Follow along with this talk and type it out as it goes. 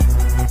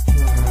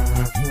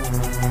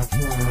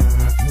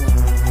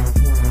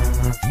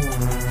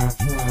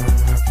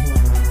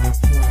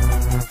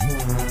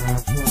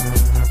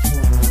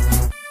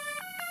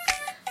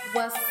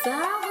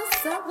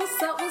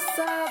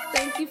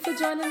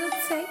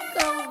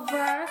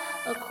Takeover.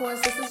 Of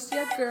course, this is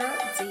your girl,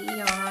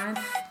 Dion.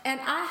 And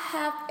I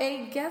have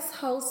a guest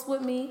host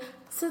with me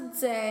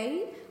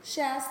today,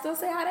 Shasta.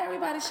 Say hi to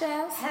everybody,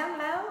 Shasta.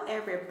 Hello,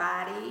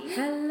 everybody.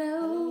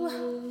 Hello.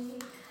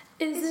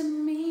 Is it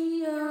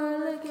me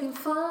you're looking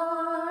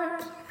for?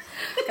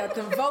 Got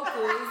them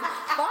vocals.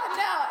 By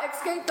now,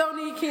 Escape don't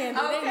need candy.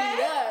 Okay. They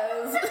need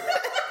us.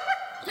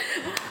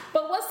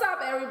 But what's up,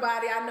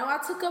 everybody? I know I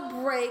took a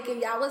break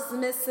and y'all was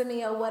missing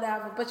me or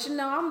whatever, but you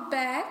know I'm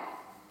back.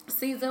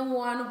 Season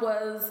 1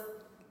 was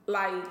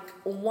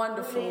like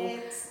wonderful.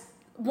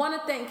 Want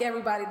to thank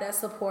everybody that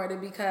supported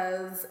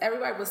because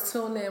everybody was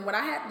tuned in. When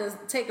I had to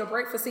take a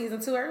break for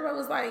season 2, everybody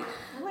was like,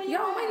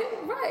 "Yo, wait,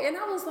 right?" And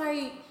I was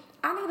like,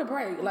 "I need a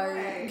break.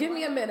 Like, give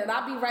me a minute.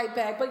 I'll be right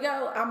back." But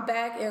yo, I'm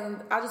back,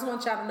 and I just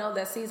want y'all to know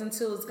that season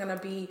 2 is gonna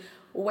be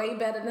way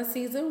better than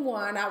season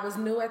 1. I was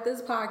new at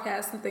this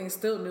podcast and things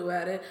still new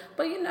at it.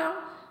 But you know,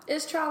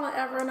 it's trial and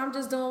error and I'm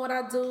just doing what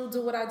I do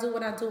when I do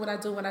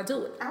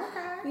it.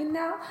 Okay. You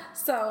know?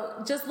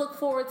 So just look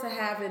forward to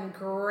having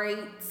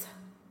great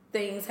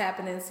things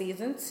happen in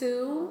season 2.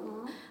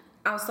 Mm-hmm.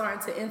 I'm starting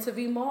to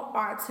interview more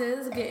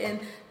artists, getting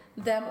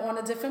them on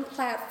a different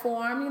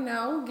platform, you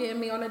know,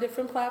 getting me on a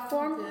different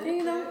platform,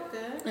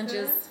 Good.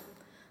 Just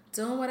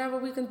doing whatever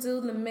we can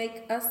do to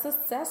make us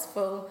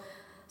successful.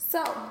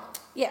 So,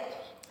 yeah,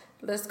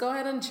 let's go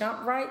ahead and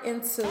jump right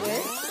into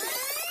it.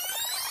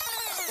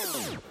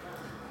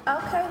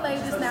 Okay,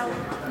 ladies, now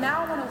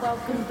I want to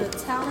welcome the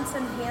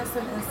talented,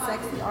 handsome, and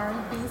sexy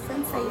R&B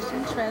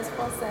sensation, Tres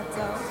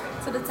Falsetto,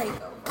 to the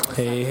takeover.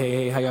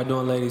 Hey, how y'all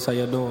doing, ladies? How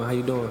you doing?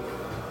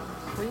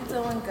 We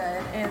doing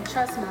good, and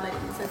trust me,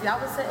 ladies, if y'all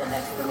was sitting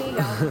next to me,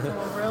 y'all was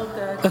doing reil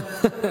good.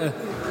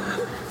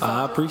 So,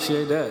 I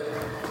appreciate that.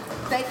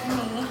 Thank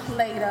me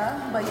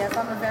later, but yes,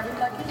 I'm a very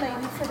lucky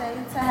lady today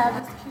to have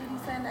this cutie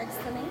sitting next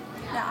to me.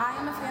 Now, I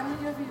am a fan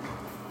of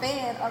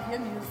your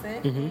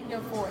music and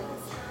your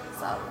voice.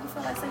 So, you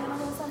feel like singing a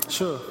little something?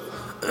 Sure.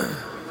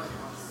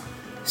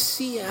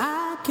 See,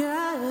 I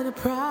got a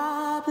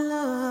problem.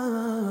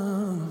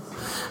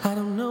 I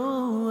don't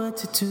know what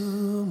to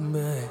do,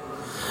 but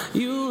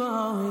you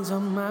always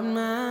on my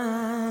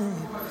mind.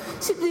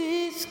 See,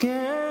 this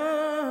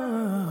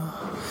girl,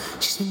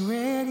 she's been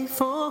ready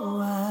for a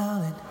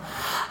while, and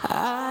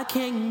I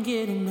can't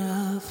get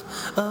enough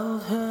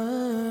of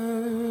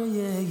her,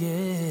 yeah.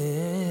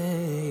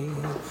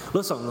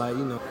 Little something like,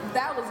 you know.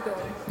 That was good.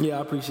 Yeah,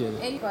 I appreciate it.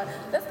 And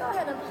let's go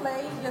ahead and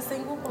play your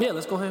single. Yeah,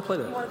 let's go ahead and play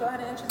that. You want to go ahead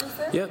and introduce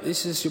it? Yep,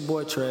 this is your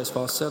boy Tres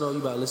Falsetto. You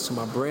about to listen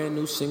to my brand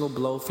new single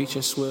Blow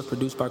featuring Swift,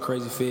 produced by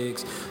Crazy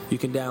Figs. You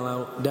can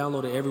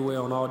download it everywhere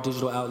on all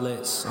digital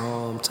outlets.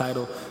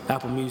 Tidal,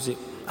 Apple Music,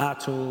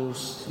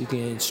 iTunes. You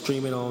can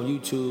stream it on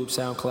YouTube,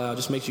 SoundCloud.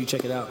 Just make sure you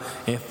check it out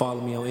and follow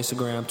me on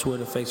Instagram,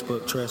 Twitter,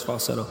 Facebook, Tres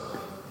Falsetto.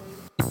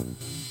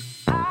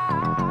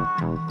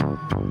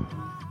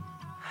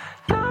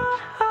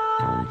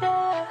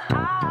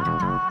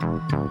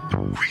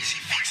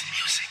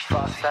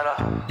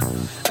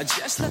 I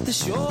just left the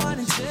shore out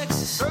in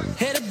Texas,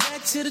 headed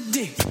back to the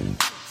D.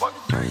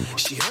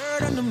 She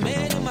heard I'm the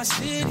man in my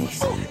city,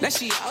 now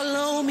she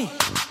all on me.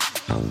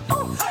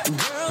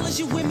 Girl, is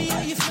you with me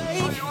or you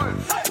fake?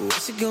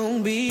 What's it gonna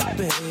be,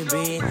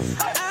 baby?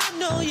 I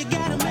know you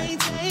gotta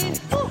maintain,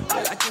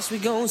 but I guess we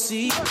gon'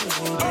 see, baby.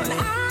 And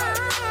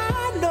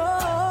I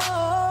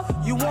know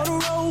you wanna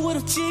roll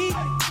with a G,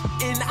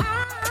 and I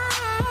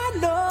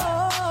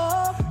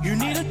know you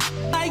need a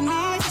like me.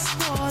 I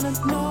just wanna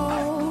know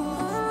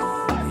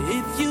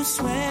if you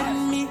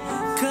sweating me,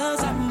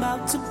 cause I'm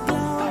about to blow.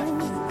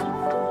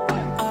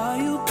 Are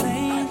you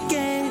playing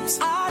games?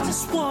 I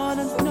just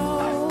wanna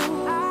know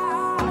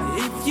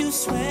if you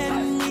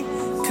sweating me,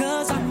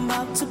 cause I'm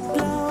about to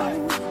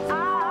blow.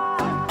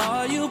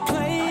 Are you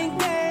playing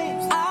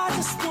games? I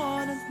just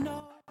wanna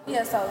know.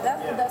 Yeah, so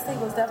that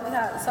single was definitely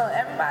hot. So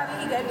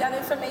everybody, he gave y'all the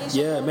information.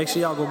 Yeah, make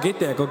sure y'all go get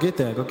that.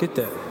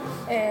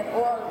 And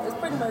it's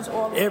pretty much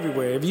all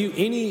Everywhere. If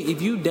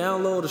you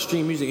download or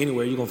stream music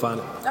anywhere, you're gonna find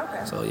it.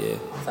 Okay. So yeah.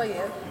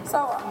 So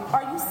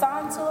are you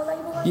signed to a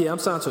label? Yeah, I'm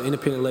signed to an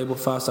independent label,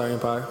 5 Star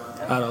Empire,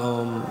 out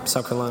of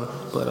South Carolina.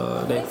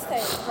 But they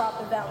Mixtape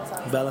dropping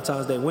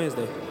Valentine's Day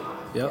Wednesday.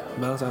 Yep,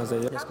 Valentine's Day.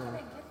 Yep. How can they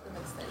get the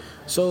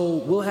mixtape? So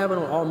we'll have it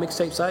on all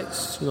mixtape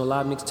sites. You know,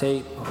 Live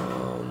Mixtape,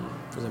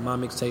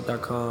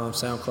 mymixtape.com,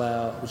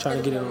 SoundCloud. We're trying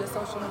to get it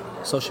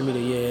on social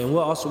media. Yeah, and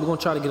we're gonna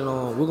try to get it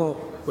on.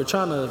 We're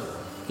trying to,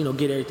 you know,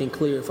 get everything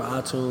cleared for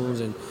iTunes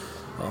and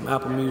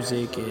Apple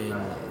Music and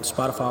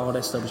Spotify, all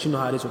that stuff. But you know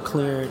how it is with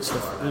clearance.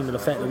 The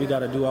fact that we got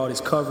to do all this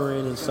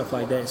covering and stuff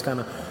like that, it's kind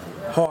of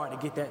hard to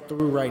get that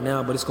through right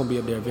now. But it's gonna be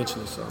up there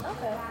eventually. So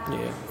Okay.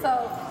 yeah.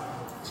 So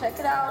check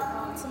it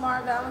out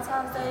tomorrow,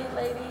 Valentine's Day,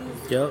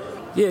 ladies. Yep.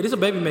 Yeah, this a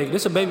baby maker.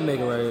 This a baby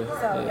maker right here. So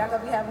Yeah. y'all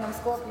gonna be having them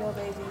Scorpio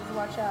babies.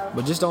 Watch out.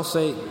 But just don't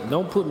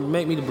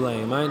make me to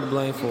blame. I ain't to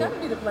blame for You it. gotta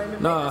be to blame.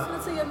 If Nah. they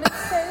listen to your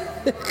mixtape,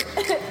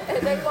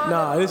 and they want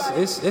Nah,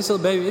 it's a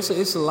baby.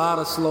 It's a lot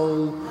of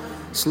slow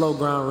slow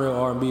ground, real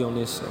R&B on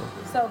this.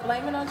 So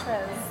blame it on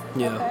Trez.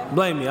 Yeah, Okay?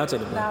 blame me. I'll take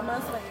the blame. 9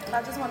 months later.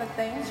 I just want to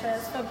thank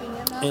Trez for being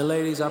on. And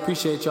ladies, I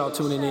appreciate y'all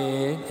tuning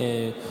in.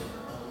 And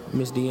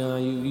Miss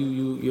Dion,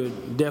 you're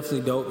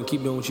definitely dope, and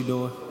keep doing what you're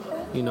doing.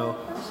 You know,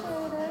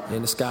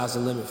 and the sky's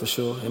the limit for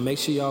sure. And make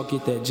sure y'all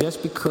get that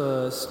Just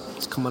Because.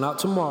 It's coming out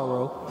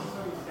tomorrow.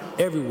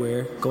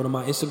 Everywhere. Go to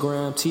my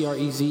Instagram,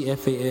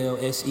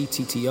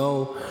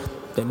 TREZFALSETTO.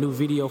 That new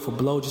video for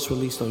Blow just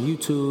released on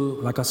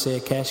YouTube. Like I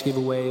said, cash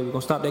giveaway. We're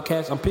gonna stop that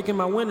cash. I'm picking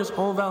my winners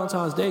on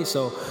Valentine's Day,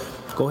 so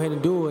go ahead and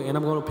do it. And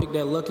I'm gonna pick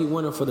that lucky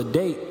winner for the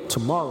date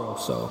tomorrow.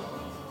 So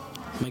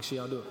make sure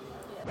y'all do it.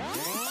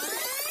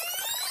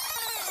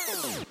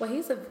 Well,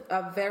 he's a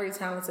very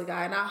talented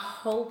guy, and I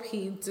hope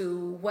he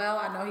do well.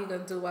 I know he's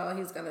gonna do well.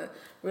 He's gonna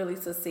really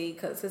succeed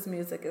because his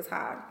music is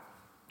hot.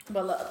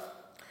 But look,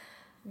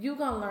 you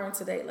gonna learn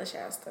today,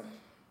 LaShasta.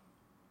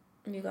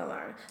 You gonna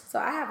learn. So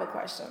I have a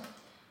question.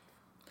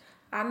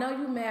 I know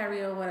you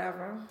married or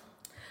whatever,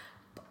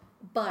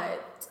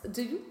 but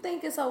do you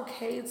think it's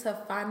okay to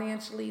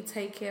financially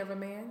take care of a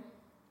man?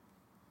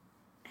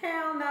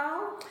 Hell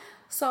no.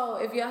 So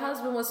if your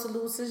husband was to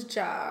lose his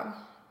job,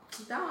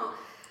 Don't.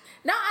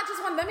 no, I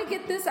just want, let me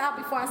get this out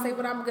before I say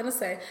what I'm gonna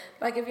say.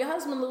 Like if your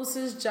husband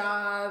loses his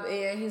job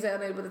and he's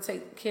unable to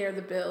take care of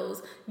the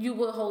bills, you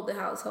will hold the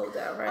household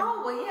down, right?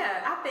 Oh well,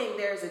 yeah. I think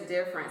there's a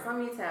difference. Let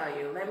me tell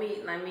you. Let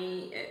me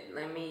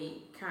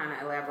kind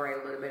of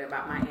elaborate a little bit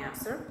about my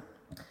answer.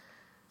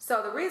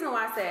 So the reason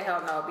why I said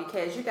hell no,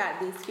 because you got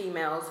these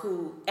females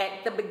who,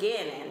 at the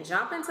beginning,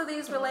 jump into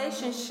these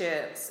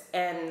relationships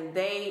and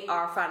they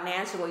are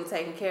financially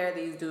taking care of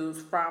these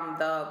dudes from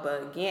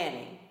the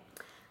beginning.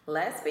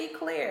 Let's be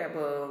clear,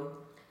 boo.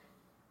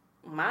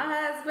 My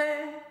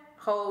husband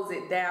holds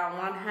it down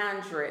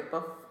 100.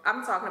 But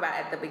I'm talking about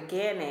at the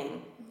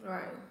beginning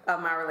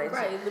of my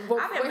relationship. Right.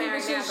 I've been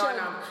married now going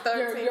on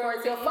 13,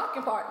 14. Your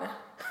fucking partner.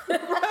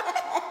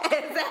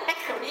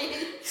 Exactly.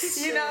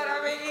 You know what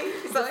I mean?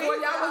 So Before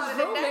y'all was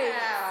roommates.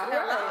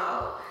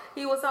 Hello.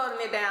 He was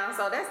holding it down,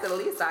 so that's the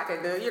least I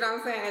could do. You know what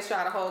I'm saying? Is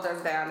try to hold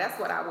us down. That's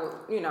what I would,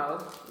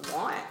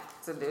 want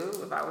to do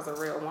if I was a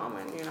real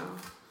woman,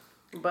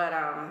 But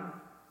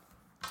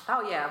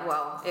oh yeah,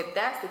 well, if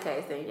that's the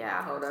case, then yeah,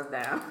 I hold us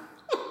down.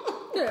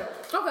 Yeah.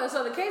 Okay,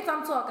 so the case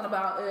I'm talking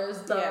about is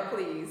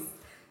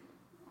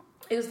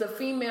is the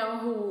female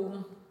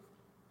who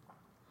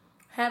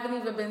haven't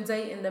even been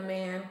dating the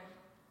man.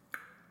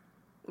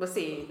 But for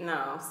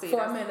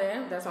a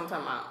minute. That's what I'm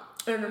talking about.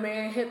 And the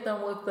man hit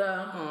them with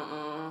the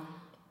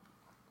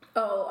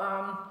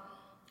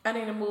I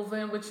need to move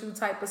in with you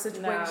type of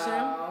situation.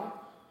 No.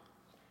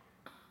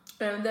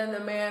 And then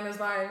the man is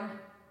like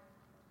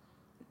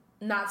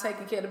not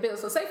taking care of the bills.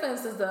 So say for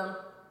instance,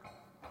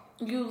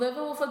 you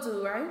living with a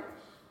dude, right?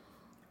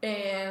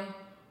 And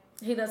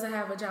he doesn't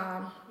have a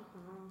job.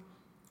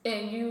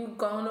 And you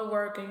going to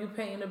work and you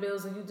paying the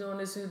bills and you doing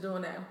this, you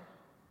doing that.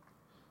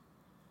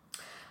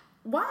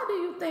 Why do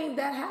you think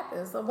that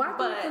happens? Why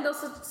do you think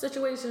those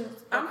situations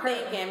occur? I'm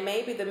thinking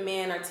maybe the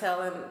men are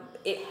telling,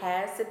 it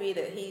has to be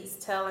that he's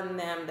telling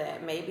them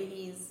that maybe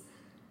he's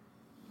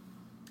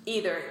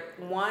either,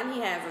 one, he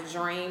has a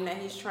dream that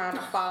he's trying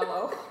to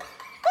follow,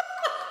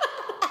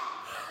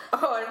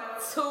 or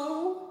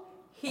two,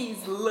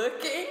 he's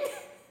looking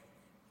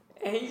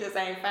and he just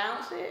ain't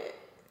found shit.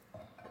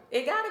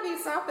 It got to be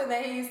something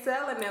that he's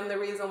telling them the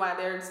reason why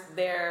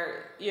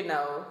they're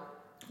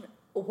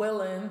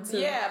willing to.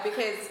 Yeah,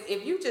 because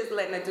if you just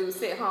letting a dude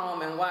sit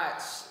home and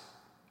watch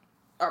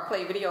or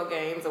play video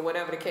games or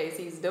whatever the case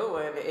he's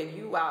doing, and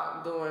you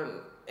out doing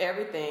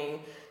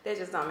everything, that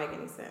just don't make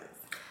any sense.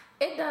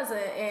 It doesn't.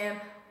 And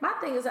my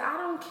thing is, I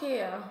don't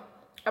care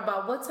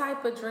about what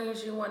type of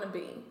dreams you want to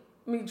be.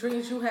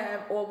 Dreams you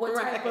have, or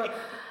what type of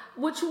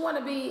what you want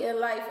to be in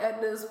life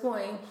at this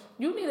point.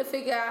 You need to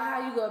figure out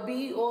how you gonna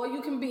be, or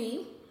you can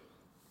be.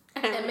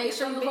 And make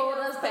sure you hold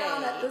us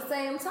down at the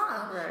same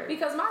time. Right.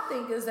 Because my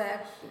thing is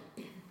that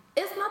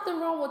it's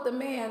nothing wrong with the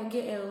man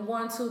getting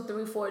 1, 2,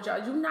 3, 4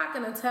 jobs. You're not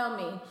going to tell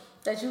me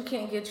that you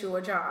can't get you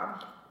a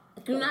job.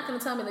 You're not going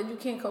to tell me that you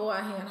can't go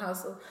out here and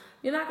hustle.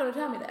 You're not going to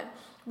tell me that.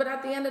 But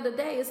at the end of the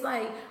day, it's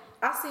like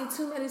I see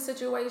too many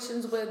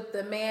situations where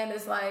the man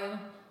is like,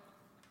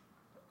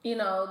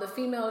 the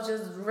female is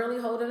just really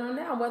holding them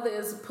down. Whether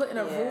it's putting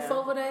a roof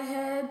over their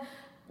head,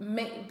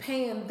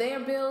 paying their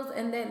bills,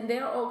 and then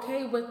they're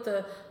okay with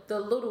the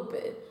little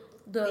bit.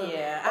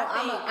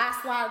 I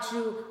slide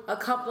you a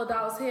couple of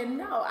dollars here.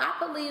 No, I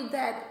believe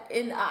that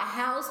in a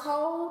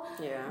household,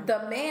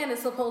 the man is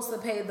supposed to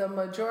pay the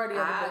majority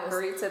of the bills. I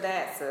agree to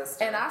that,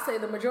 sister. And I say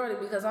the majority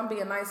because I'm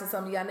being nice to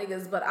some of y'all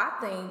niggas, but I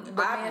think the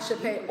man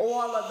should pay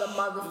all of the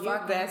motherfucking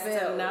bills. You best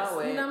to know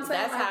it. You know what I'm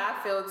saying? That's how I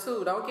feel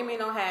too. Don't give me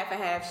no half and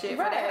half shit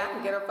for that. I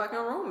can get a fucking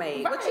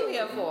roommate. What you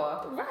here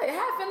for? Right,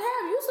 half and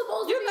half. You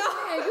supposed to be the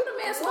man. You the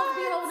man supposed to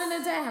be holding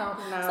it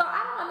down. No. So I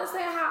don't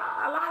understand how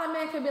a lot of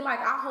men can be like,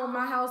 I hold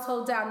my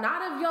household down.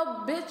 Not if your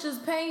bitch is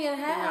paying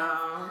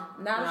half.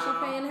 Not if she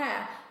paying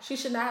half. She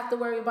should not have to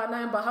worry about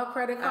nothing but her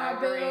credit card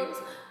bills,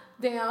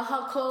 damn,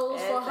 her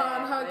clothes for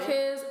her and her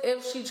kids,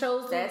 if she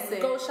chose to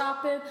go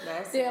shopping,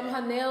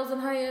 her nails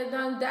and her hair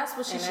done, that's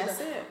what she should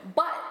have.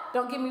 But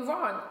don't get me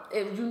wrong,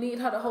 if you need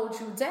her to hold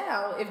you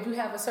down, if you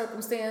have a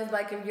circumstance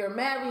like if you're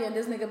married and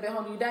this nigga been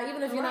holding you down,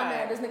 even if you're not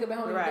married, this nigga been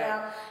holding you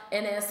down,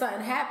 and then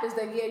something happens,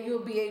 then yeah, you'll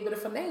be able to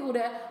finagle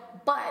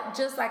that. But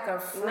just like a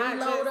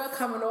freeloader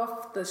coming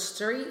off the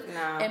street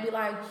and be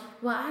like,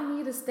 well, I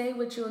need to stay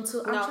with you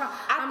until I'm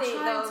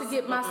trying to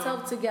get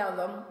myself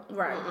together.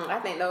 Right. I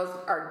think those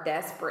are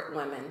desperate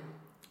women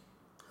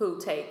who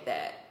take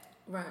that.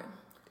 Right.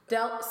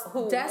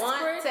 Who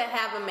want to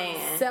have a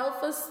man.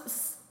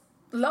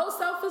 Low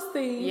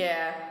self-esteem.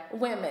 Yeah.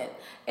 Women.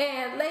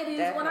 And ladies,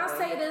 when I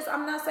say this,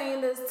 I'm not saying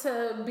this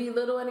to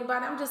belittle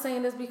anybody. I'm just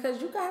saying this because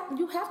you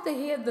have to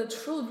hear the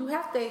truth. You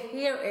have to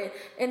hear it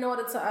in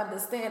order to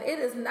understand. It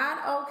is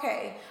not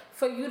okay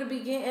for you to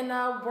be getting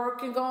up,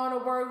 working, going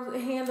to work,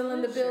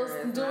 handling the bills,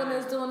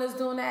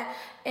 doing that,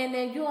 and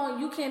then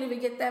you can't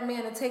even get that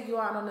man to take you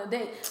out on a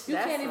date. You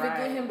can't even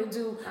get him to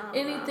do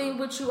anything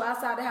with you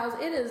outside the house.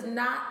 It is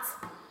not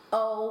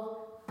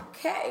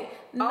okay.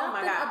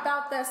 Nothing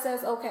about that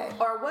says okay.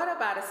 Or what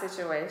about a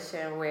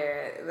situation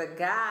where the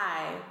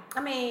guy,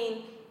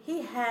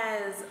 he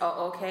has an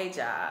okay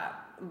job,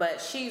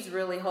 but she's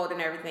really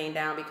holding everything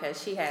down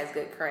because she has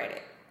good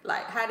credit.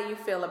 Like, how do you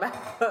feel about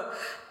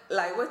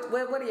like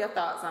what are your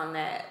thoughts on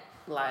that?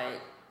 Like,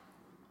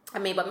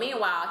 but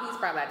meanwhile, he's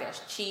probably out there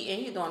cheating.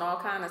 He's doing all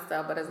kind of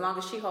stuff. But as long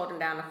as she holding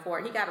down the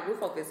fort, he got a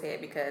roof over his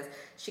head because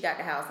she got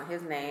the house in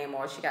his name,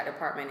 or she got the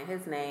apartment in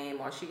his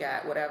name, or she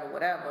got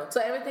whatever. So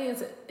everything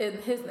is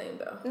in his name,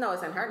 though? No,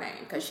 it's in her name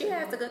because she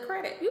has the good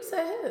credit. You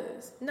said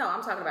his. No,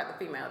 I'm talking about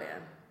the female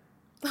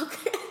then.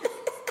 Okay.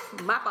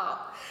 My fault.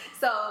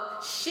 So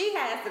she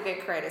has the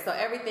good credit. So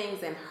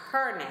everything's in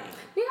her name.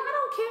 Yeah, I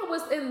don't care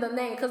what's in the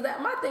name because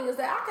my thing is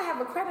that I can have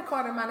a credit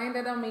card in my name.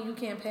 That don't mean you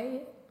can't pay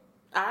it.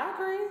 I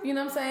agree. You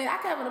know what I'm saying? I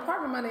can have an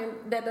apartment in my name.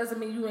 That doesn't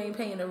mean you ain't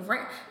paying the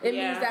rent. It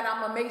means that I'm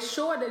going to make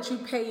sure that you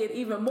pay it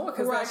even more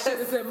because that shit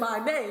is in my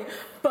name.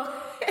 But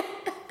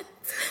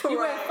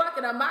you ain't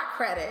fucking up my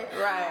credit.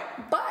 Right.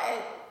 But,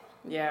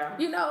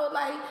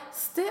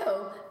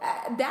 still,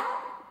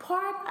 that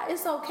part,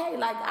 it's okay.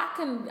 Like, I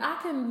can,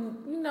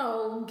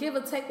 give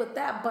or take with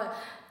that. But,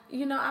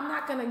 I'm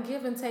not going to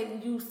give and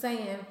take you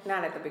saying.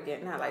 Not at the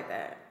beginning. Not like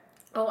that.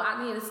 Oh,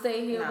 I need to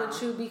stay here with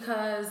you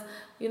because,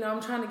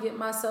 I'm trying to get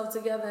myself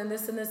together and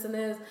this and this and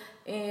this.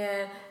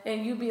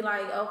 And you be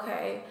like,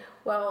 okay,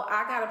 well,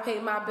 I got to pay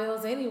my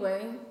bills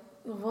anyway.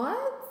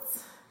 What?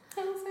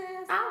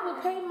 I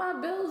will pay my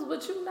bills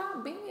with you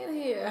not being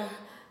here.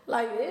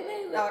 Like, it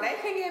ain't. No, they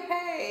can get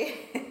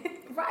paid.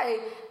 Right.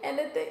 And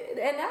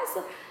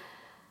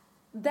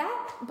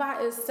that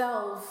by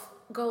itself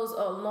goes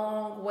a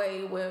long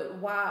way with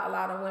why a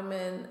lot of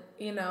women,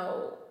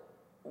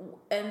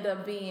 end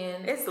up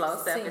being it's low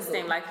self-esteem,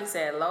 single. like you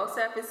said, low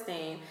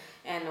self-esteem,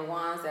 and the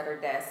ones that are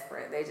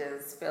desperate, they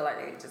just feel like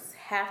they just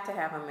have to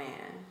have a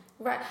man.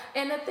 Right.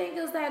 And the thing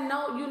is that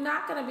no, you're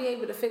not going to be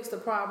able to fix the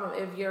problem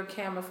if you're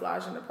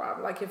camouflaging the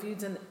problem. Like if you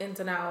in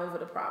denial over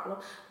the problem.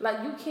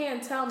 Like you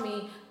can't tell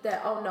me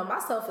that, oh no, my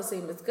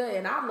self-esteem is good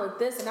and I look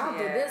this and I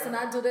do this and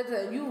I do this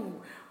and you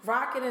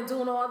rocking and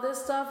doing all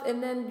this stuff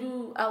and then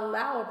you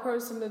allow a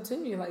person to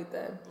do you like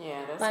that.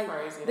 Yeah, that's like,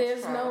 crazy.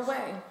 There's no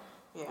way.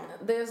 Yeah.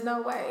 There's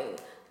no way.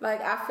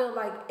 Like I feel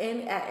like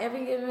at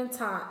any given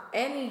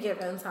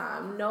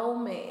time, no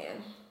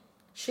man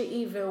should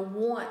even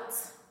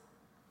want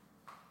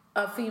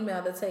a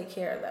female to take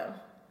care of them.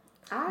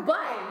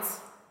 But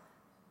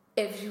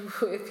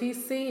if he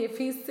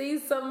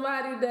sees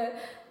somebody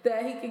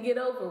that he can get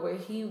over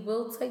with, he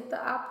will take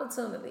the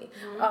opportunity.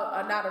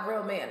 Mm-hmm. Not a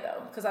real man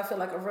though, because I feel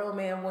like a real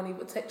man won't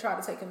even try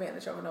to take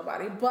advantage over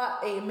nobody. But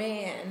a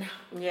man,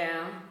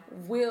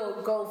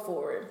 will go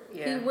for it.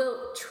 Yeah. He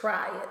will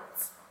try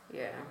it.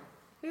 Yeah,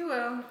 he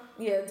will.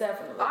 Yeah,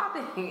 definitely.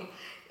 I think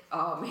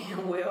all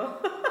men will.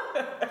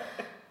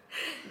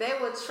 They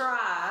would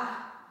try.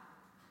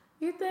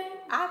 You think?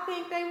 I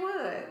think they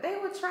would. They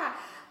would try.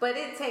 But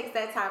it takes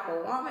that type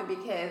of woman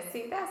because,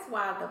 see, that's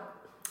why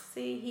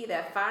he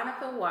that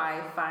findeth a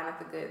wife findeth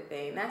a good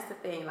thing. That's the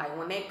thing. Like,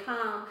 when they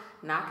come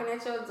knocking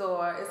at your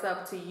door, it's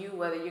up to you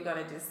whether you're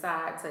going to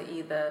decide to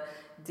either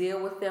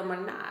deal with them or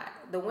not.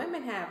 The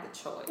women have the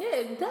choice.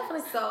 Yeah,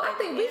 definitely. So I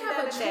think we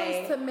have a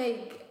choice to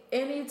make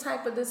any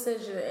type of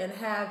decision and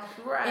have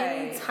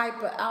any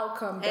type of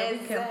outcome that we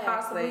can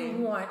possibly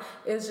want.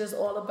 It's just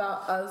all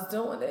about us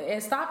doing it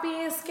and stop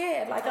being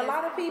scared. Like a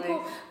lot of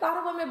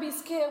women be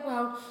scared.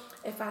 Well,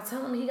 if I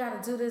tell him he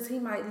got to do this, he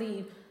might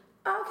leave.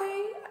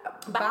 Okay,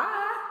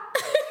 bye.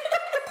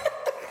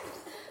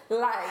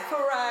 Like,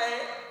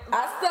 right.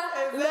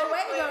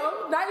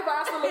 Luego, now you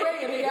hasta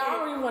luego. I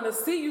don't even want to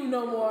see you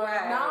no more.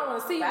 Right. Now I don't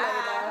want to see you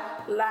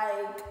later.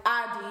 Like,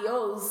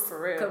 adios.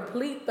 For real.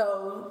 Complete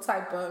though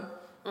type of.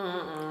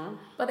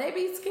 But they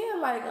be scared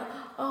like,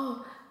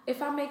 oh,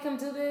 if I make him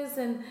do this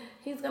and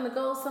he's going to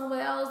go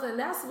somewhere else, and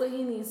that's where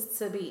he needs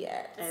to be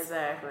at.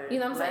 Exactly. You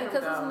know what I'm saying?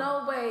 Because there's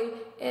no way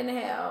in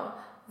hell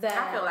that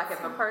I feel like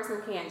if a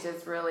person can't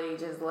just really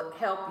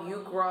help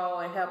you grow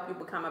and help you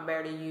become a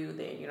better you,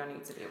 then you don't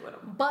need to be with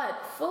them.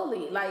 But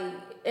fully, like,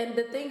 and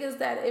the thing is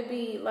that it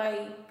be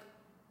like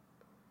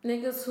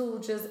niggas who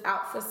just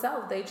out for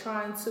self. They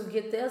trying to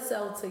get their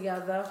self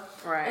together,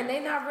 right? And they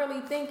not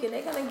really thinking.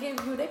 They're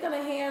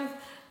gonna hand,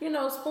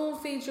 spoon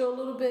feed you a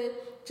little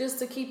bit just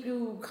to keep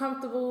you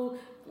comfortable,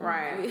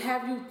 right?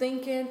 Have you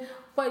thinking,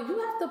 but you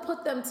have to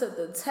put them to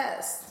the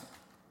test.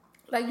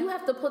 Like, you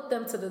have to put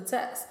them to the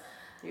test.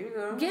 You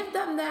go. Give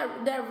them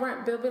that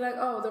rent bill. Be like,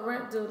 oh, the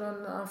rent due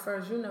on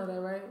first. You know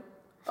that, right?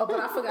 Oh, but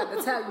I forgot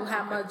to tell you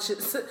how much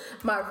is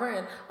my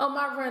rent. Oh,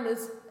 my rent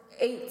is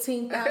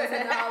 $18,000.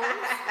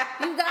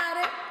 You got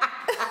it.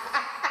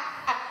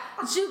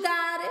 You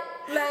got it.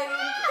 Like,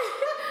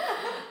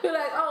 be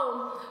like,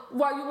 oh,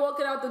 while you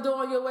walking out the door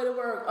on your way to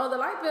work. Oh, the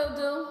light bill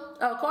due.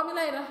 Oh, call me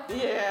later.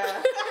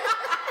 Yeah.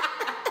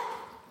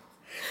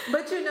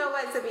 But you know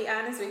what? To be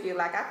honest with you,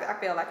 like I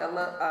feel like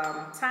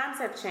times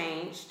have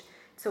changed.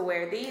 To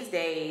where these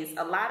days,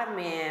 a lot of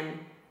men,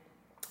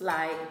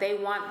 like, they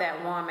want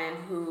that woman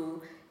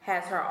who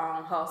has her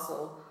own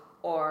hustle,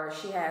 or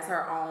she has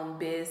her own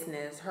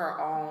business, her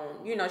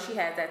own, she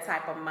has that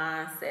type of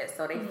mindset.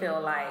 So they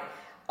feel like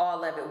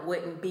all of it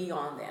wouldn't be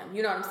on them.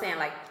 You know what I'm saying?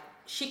 Like,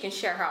 she can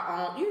share her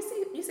own. You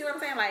see what I'm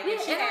saying? Like,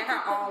 if she had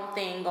her own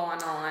thing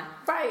going on.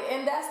 Right,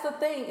 and that's the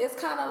thing. It's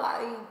kind of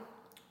like,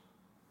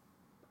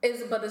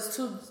 it's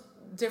two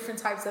different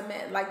types of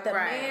men. Like, the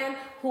man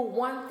who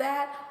want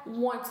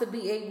to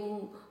be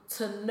able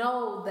to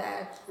know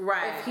that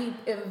if he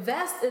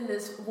invests in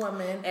this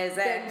woman,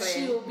 then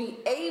she'll be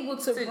able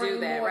to bring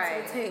more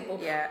to the table.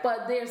 Yeah.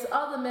 But there's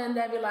other men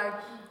that be like,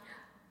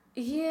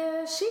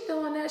 yeah, she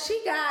doing that.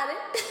 She got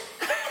it.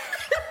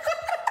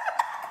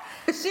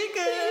 She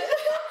good.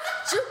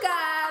 You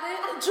got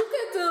it. You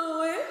can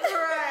do it.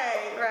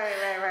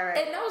 Right.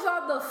 And those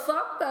are the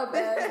fucked up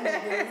ass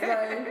niggas.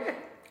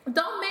 Like,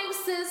 don't make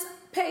sis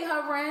pay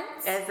her rent.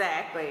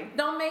 Exactly.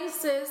 Don't make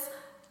sis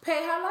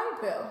pay her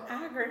light bill.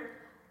 I agree.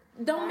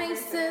 Don't make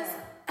sis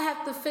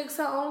have to fix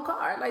her own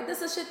car. Like,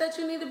 this is shit that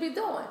you need to be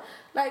doing.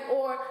 Like,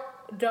 or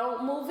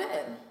don't move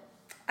in.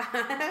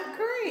 I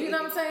agree. You know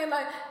what I'm saying?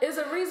 Like, it's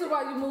a reason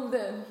why you moved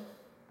in.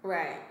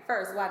 Right.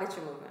 First, why did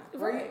you move in?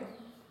 Right.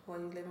 Were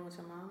you living with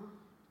your mom?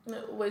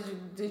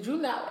 Did you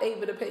not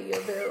able to pay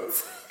your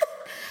bills?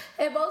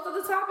 And most of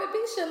the time it be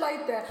shit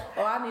like that.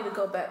 Oh, I need to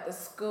go back to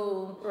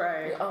school.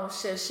 Right. Oh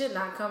shit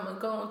not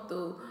going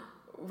through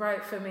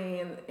right for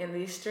me in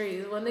these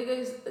streets. Well,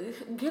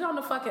 niggas, get on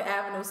the fucking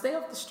avenue, stay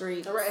off the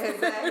street. Right,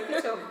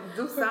 exactly.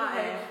 Do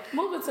something.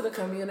 Move into the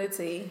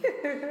community.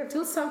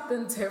 Do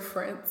something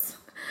different.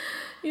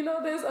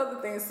 There's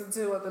other things to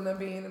do other than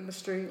being in the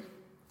street.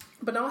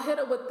 But don't hit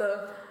it with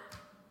the,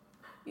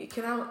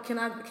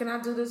 can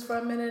I do this for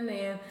a minute?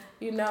 And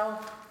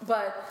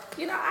but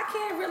I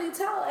can't really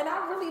tell, and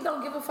I really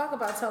don't give a fuck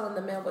about telling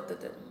the men what to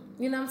do.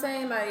 You know what I'm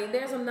saying? Like,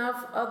 there's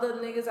enough other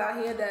niggas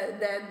out here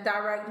that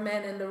direct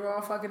men in the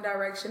wrong fucking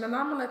direction, and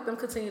I'm gonna let them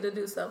continue to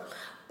do so.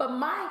 But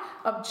my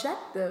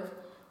objective,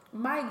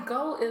 my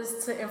goal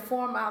is to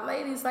inform our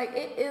ladies, like,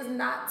 it is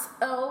not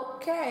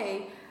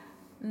okay,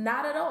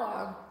 not at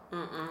all,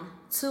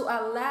 to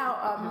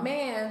allow a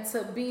man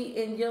to be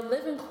in your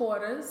living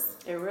quarters.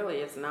 It really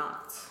is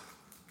not.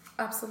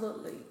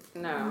 Absolutely.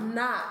 No.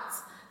 Not.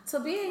 To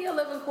be in your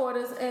living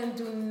quarters and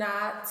do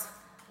not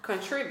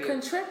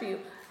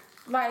contribute.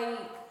 Like,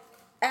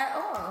 at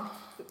all.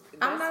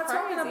 I'm not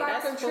talking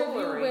about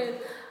contribute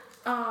with,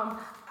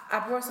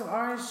 I brought some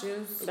orange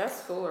juice.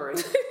 That's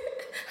foolery.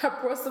 I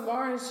brought some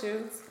orange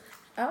juice.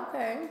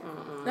 Okay.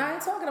 No, I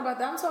ain't talking about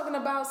that. I'm talking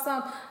about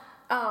some,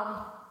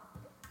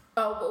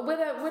 where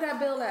that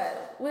bill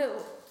at?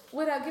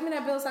 Give me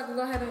that bill so I can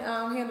go ahead and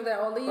handle that,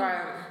 or leave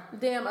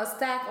a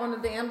stack on the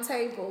damn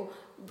table.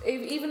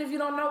 Even if you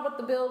don't know what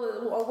the bill is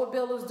or what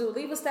bill is due,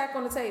 leave a stack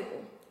on the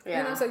table. Yeah.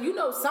 You know what I'm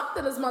saying?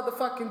 Something is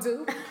motherfucking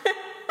due.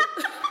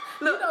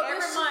 Look,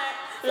 every month,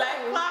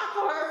 like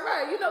clockwork.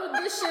 Right,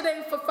 this shit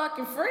ain't for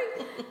fucking free.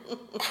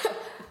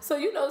 So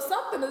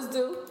something is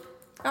due.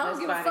 I don't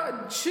give a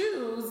fuck.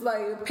 Choose,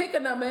 like, pick a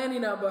number, any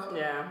number.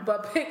 Yeah.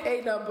 But pick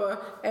a number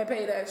and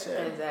pay that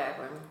shit.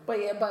 Exactly.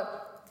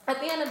 But at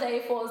the end of the day,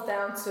 it falls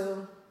down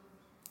to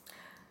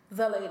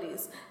the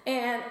ladies.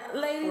 And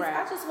ladies,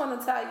 I just want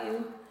to tell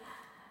you,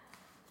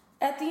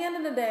 at the end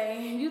of the day,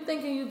 you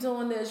thinking you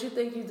doing this, you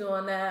think you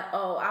doing that.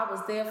 Oh, I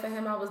was there for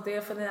him, I was there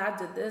for them, I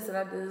did this and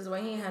I did this.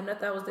 When he ain't have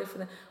nothing, I was there for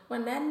them.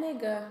 When that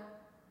nigga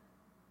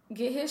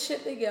get his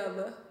shit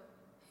together,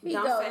 he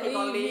gonna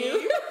leave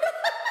you.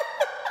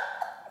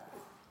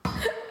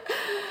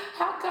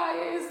 How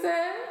Kanye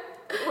said.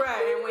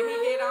 Right, and when he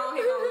get on,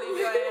 he gonna leave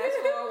your ass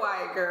for a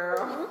white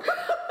girl.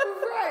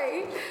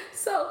 Right.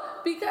 So,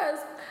 because,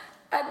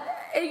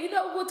 and you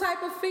know what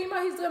type of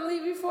female he's gonna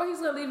leave you for? He's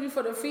gonna leave you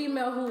for the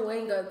female who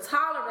ain't gonna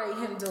tolerate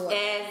him doing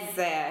it.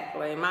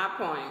 Exactly, my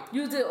point.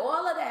 You did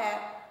all of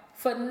that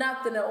for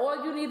nothing. And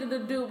all you needed to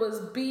do was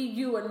be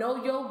you and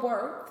know your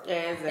worth.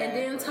 Exactly. And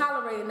then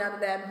tolerate none of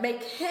that.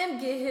 Make him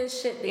get his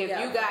shit together.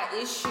 If you got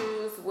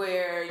issues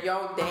where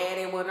your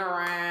daddy went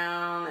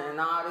around and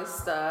all this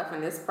stuff,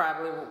 and this is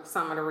probably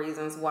some of the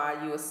reasons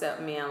why you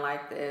accept men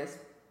like this,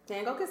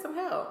 then go get some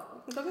help.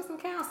 Go get some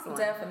counseling.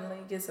 Definitely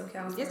get some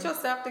counseling. Get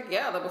yourself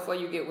together before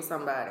you get with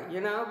somebody.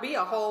 You know, be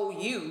a whole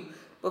you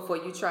before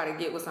you try to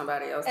get with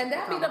somebody else. And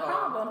that be the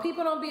problem.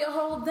 People don't be a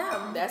whole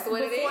them. That's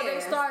what it is. Before they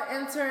start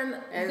entering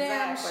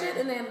damn shit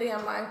in their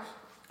damn life.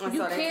 And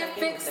you so they can't take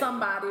fix anything.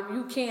 somebody if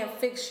you can't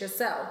fix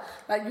yourself.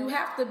 Like you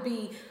have to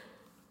be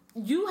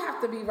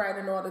right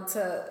in order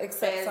to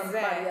accept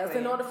somebody else.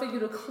 In order for you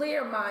to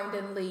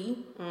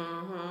clear-mindedly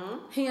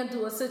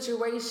handle a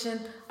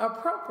situation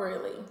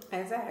appropriately.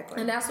 Exactly.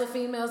 And that's what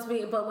females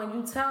be. But when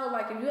you tell,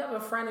 like, if you have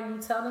a friend and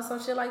you tell them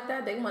some shit like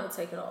that, they want to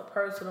take it all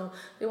personal.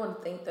 They want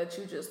to think that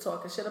you just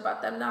talking shit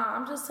about them. Nah,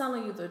 I'm just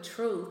telling you the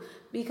truth.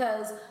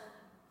 Because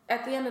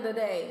at the end of the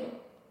day,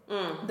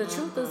 the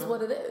truth is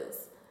what it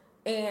is.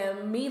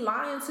 And me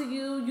lying to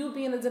you, you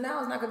being in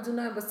denial is not going to do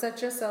nothing but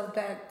set yourself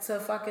back to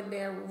fucking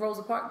damn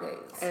Rosa Parks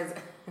days.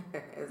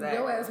 Exactly.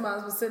 Your ass might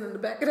as well sit in the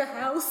back of the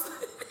house.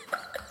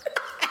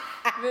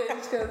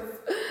 Bitch, because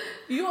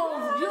you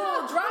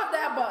don't drive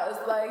that bus.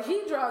 Like,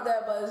 he drove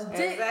that bus.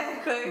 Dick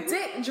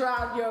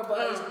drive your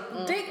bus.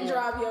 Dick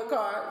drive your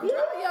car.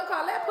 Drive your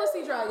car. Let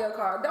pussy drive your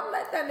car. Don't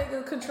let that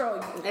nigga control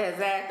you.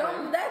 Exactly.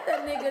 Don't let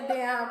that nigga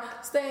damn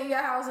stay in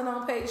your house and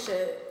don't pay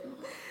shit.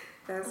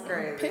 That's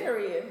crazy.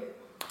 Period.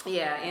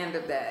 Yeah, end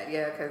of that.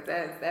 Yeah, because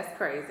that's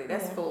crazy.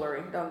 That's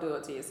foolery. Don't do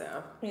it to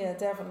yourself. Yeah,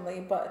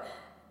 definitely. But,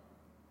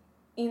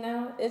 you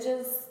know, it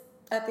just,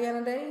 at the end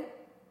of the day,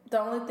 the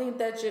only thing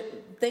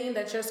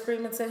that you're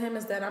screaming to him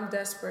is that I'm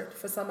desperate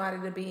for somebody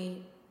to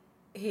be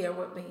here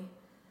with me.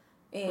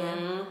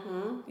 And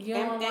you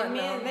don't want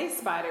men, they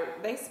spot it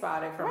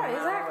from right, a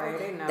mile exactly. away.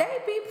 They know. They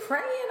be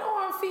preying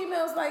on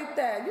females like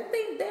that. You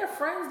think their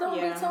friends don't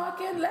be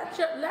talking?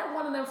 Let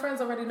one of them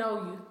friends already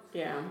know you.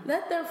 Yeah.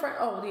 Let them friend.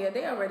 Oh yeah,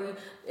 they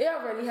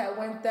already had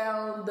went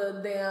down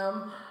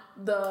the.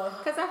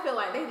 Because I feel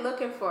like they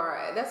looking for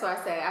it. That's why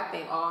I say I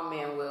think all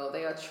men will.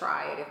 They'll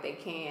try it if they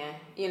can,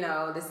 you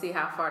know, to see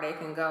how far they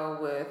can go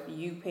with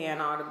you paying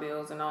all the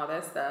bills and all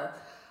that stuff.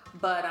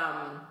 But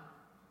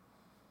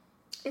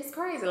it's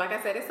crazy. Like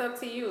I said, it's up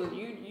to you.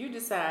 You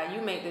decide.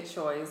 You make the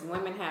choice.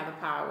 Women have the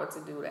power to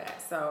do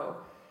that. So,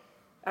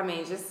 I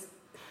mean, just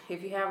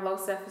if you have low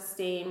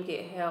self-esteem,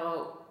 get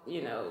help.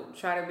 You know,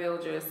 try to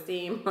build your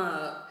esteem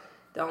up.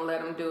 Don't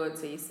let them do it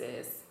to you,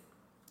 sis.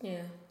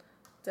 Yeah,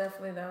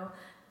 definitely don't.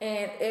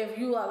 And if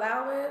you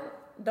allow it,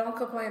 don't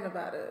complain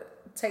about it.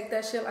 Take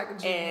that shit like a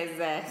G.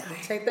 Exactly.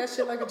 Take that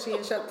shit like a G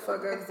and shut the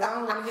fuck up. Cause I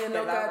don't want to hear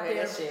no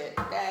goddamn shit.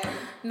 Okay.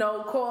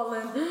 No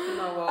calling.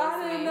 No,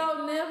 I didn't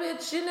know, nah,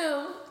 bitch. You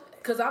know,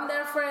 cause I'm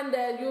that friend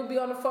that you'll be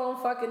on the phone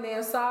fucking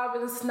there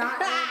sobbing and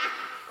snotting.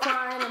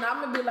 Crying, and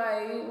I'm gonna be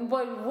like,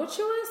 but what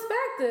you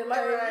expected?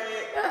 Like,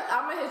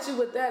 I'm gonna hit you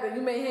with that, and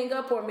you may hang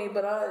up on me,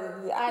 but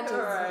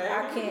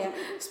I can't.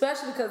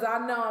 Especially because I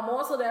know I'm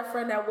also that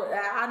friend that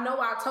I know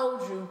I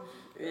told you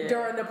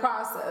during the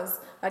process.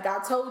 Like I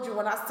told you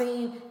when I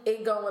seen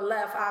it going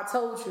left, I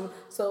told you.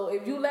 So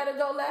if you let it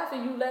go left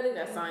and you let it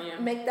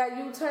make that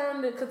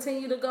U-turn to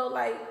continue to go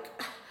like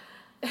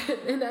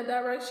in that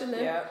direction,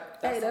 then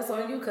hey, that's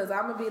on you. Cause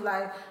I'm gonna be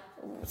like,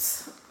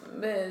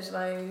 bitch,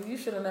 like you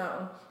should have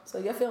known. So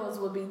your feelings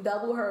would be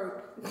double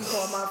hurt if you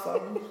call my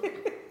phone.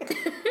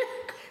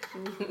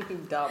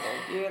 Double.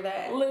 You hear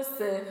that?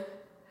 Listen,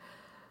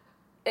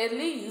 at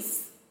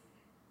least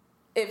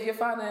if you're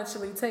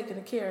financially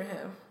taking care of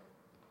him,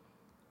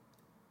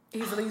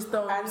 he's at least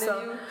throwing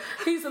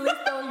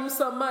you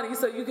some money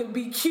so you can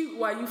be cute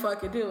while you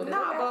fucking doing it.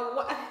 No, but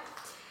what?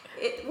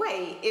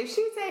 Wait, if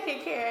she's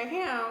taking care of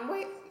him,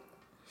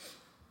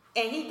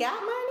 and he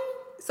got money?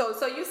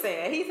 So you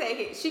said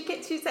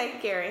she's taking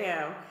care of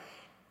him,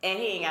 and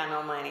he ain't got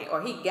no money,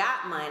 or he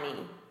got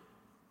money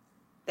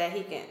that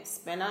he can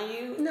spend on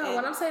you? No,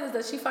 what I'm saying is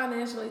that she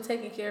financially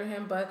taking care of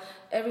him, but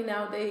every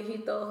now and then he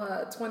throw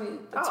her a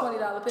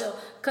 $20 bill.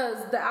 Cause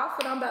the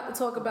outfit I'm about to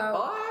talk about,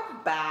 boy,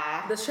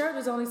 bye. The shirt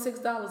is only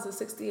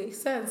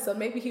 $6.68, so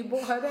maybe he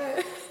bought her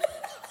that.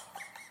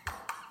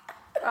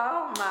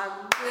 Oh my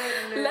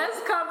goodness! Let's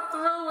come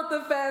through with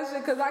the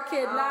fashion, because I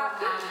cannot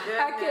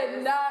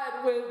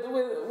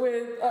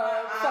with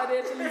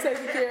financially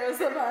taking care of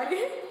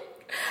somebody.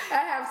 I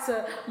have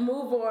to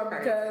move on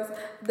because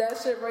that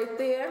shit right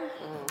there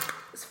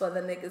is for the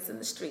niggas in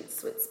the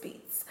streets with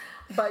speeds.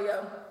 But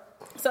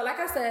so like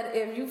I said,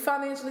 if you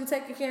financially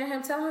taking care of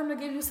him, tell him to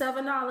give you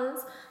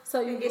 $7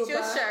 so you get you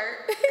a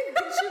shirt.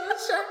 Get you a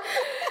shirt.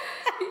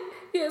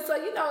 Yeah, so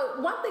you know,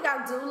 one thing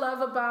I do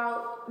love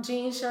about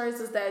jean shirts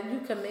is that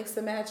you can mix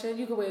and match it.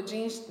 You can wear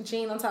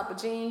jean on top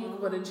of jean. You can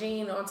put a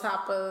jean on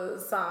top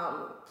of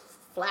some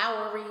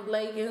flowery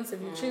leggings if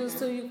you choose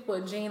to. You can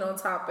put jean on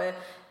top of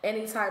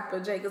any type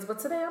of jackets. But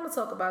today I'm gonna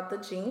talk about the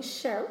jean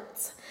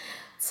shirt.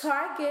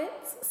 Target,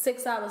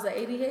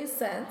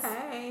 $6.88.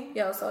 Hey.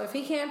 Yo, so if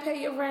he can't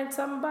pay your rent,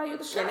 tell him to buy you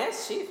the shirt. And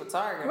that's cheap for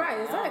Target. Right, I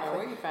don't exactly. know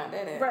where you found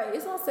that at. Right,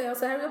 it's on sale,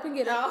 so hurry up and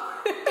get it. No.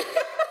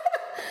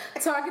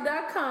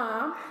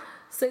 Target.com,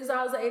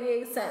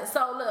 $6.88.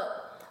 So look,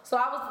 so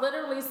I was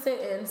literally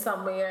sitting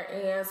somewhere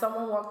and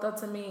someone walked up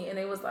to me and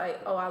they was like,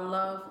 "Oh, I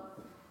love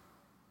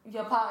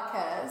your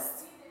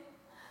podcast."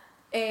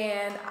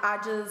 And I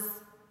just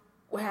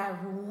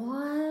have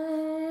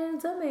one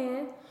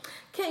demand.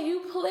 Can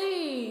you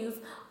please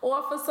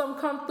offer some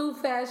come through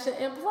fashion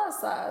in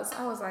plus size?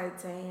 I was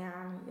like,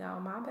 damn,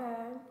 yo, my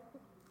bad.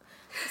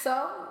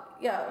 So,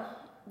 yo,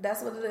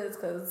 that's what it is,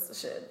 because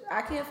shit,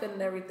 I can't fit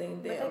in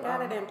everything. But they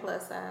got it in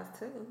plus size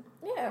too.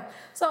 Yeah.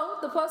 So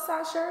the plus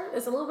size shirt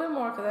is a little bit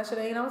more because that shit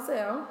ain't on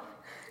sale.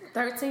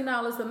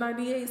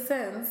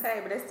 $13.98. Hey,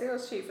 but it's still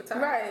cheap for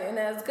Target. Right, and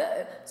that's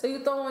good. So you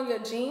throw on your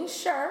jeans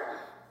shirt,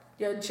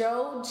 your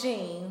Joe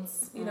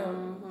jeans, you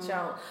know,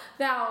 Joe.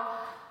 Now,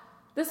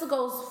 this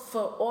goes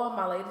for all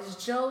my ladies.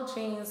 Joe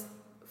jeans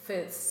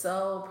fit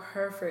so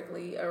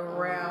perfectly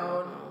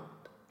around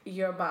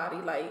your body,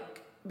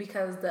 like,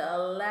 because the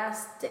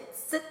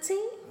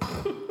elasticity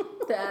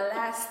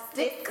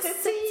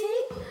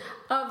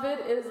of it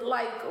is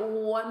like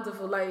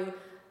wonderful. Like,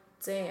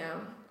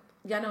 damn,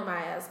 y'all know my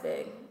ass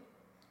big.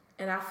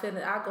 And I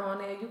go in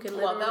there, you can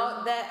literally...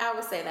 Well, that I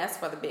would say that's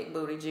for the big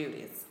booty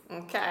Judies.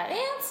 Okay.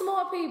 And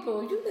small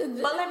people. You can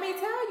just... But let me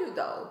tell you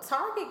though,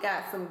 Target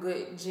got some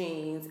good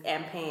jeans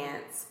and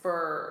pants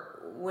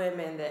for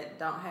women that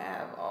don't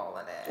have all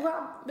of that.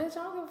 Well, bitch,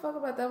 I don't give a fuck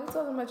about that. We're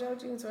talking about your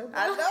jeans right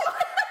now. I know.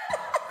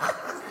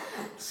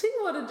 She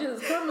would have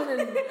just come in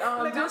and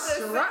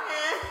disrupt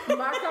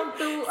my come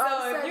through.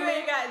 So if you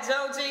ain't got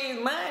Joe jeans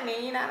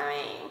money, you know what I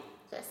mean?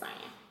 Just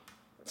saying.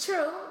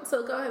 True.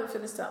 So go ahead and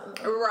finish telling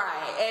them.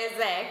 Right,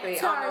 exactly.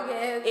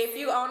 Target. If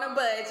you on a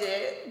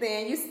budget,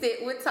 then you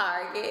stick with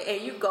Target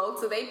and you go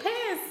to their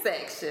pants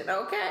section,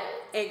 okay?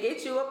 And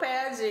get you a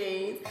pair of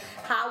jeans.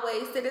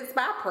 High-waisted is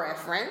my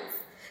preference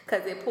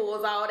because it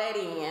pulls all that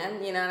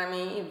in, you know what I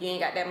mean? If you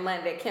ain't got that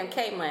money, that Kim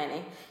K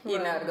money, you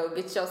know, to go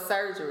get your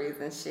surgeries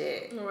and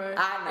shit. Right.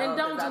 I know. And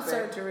don't do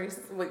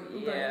surgeries.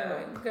 Yeah.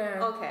 Anyway, go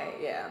ahead. Okay,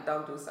 yeah,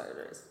 don't do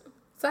surgeries.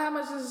 So how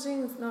much is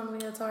jeans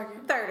normally at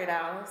Target?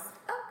 $30.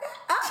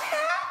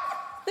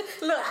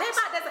 Look,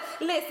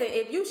 listen,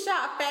 if you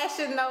shop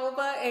Fashion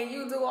Nova and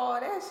you do all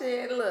that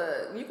shit,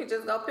 look, you could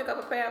just go pick up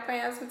a pair of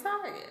pants from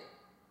Target.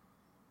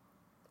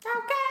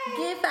 Okay.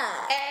 Get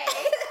five. Hey.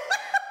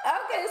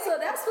 Okay, so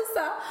that's what's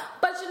up.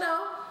 But you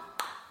know,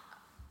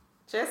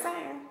 Just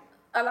saying.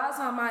 a lot of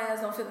times my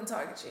ass don't fit in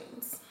Target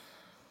jeans.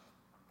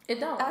 It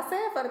don't. I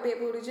said for the big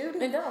booty Judy.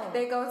 It don't.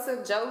 They go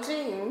to Joe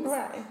Jeans.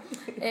 Right.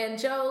 And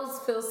Joe's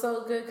feel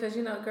so good because,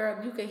 you know, girl,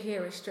 you can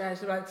hear it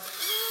stretch. You're like...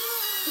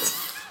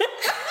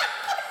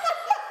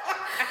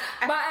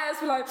 My ass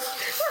be like,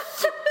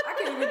 I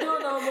can't even do it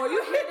no more.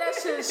 You hear that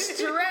shit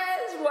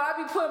stretch while I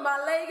be putting my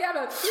leg out.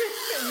 I'm like,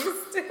 you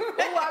stupid. I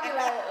be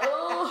like,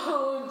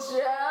 ooh,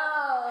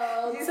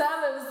 Joe, tell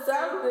him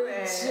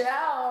something,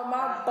 Joe,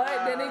 my butt.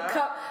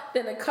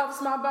 Then it cuffs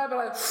my butt. I be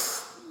like,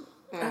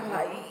 I'm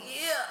like,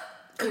 yeah.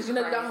 Because you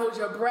know you gotta hold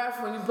your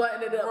breath when you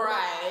button it up.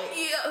 Right. Like,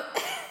 yeah.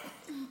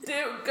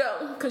 There we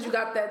go. Because you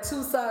got that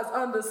 2 size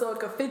under so it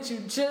can fit you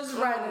just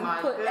right and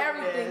put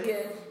everything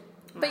in.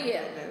 But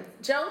yeah,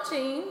 Joe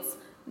jeans,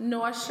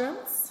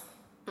 Nordstrom's,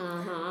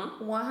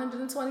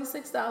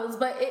 $126.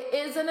 But it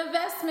is an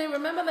investment.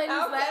 Remember, ladies,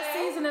 last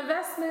season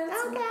investments.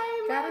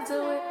 Okay, gotta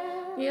do it.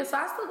 Yeah, so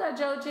I still got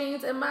Joe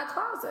jeans in my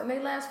closet, and they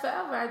last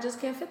forever. I just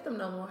can't fit them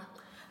no more.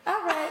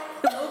 All right,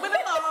 moving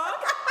along.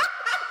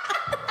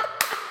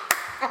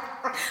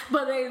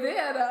 But they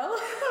there though.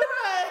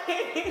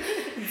 Right.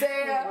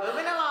 Damn.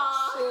 Moving along.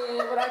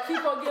 Shit, but I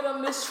keep on getting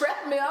them this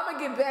treadmill. I'm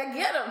gonna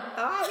get them. Oh, I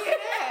hear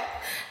that.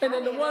 And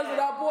then the ones that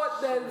I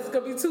bought that's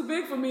gonna be too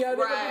big for me, they're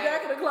gonna be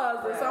back in the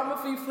closet. So I'm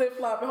gonna be flip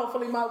flop and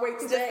hopefully my weight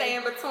Just stay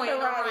in between the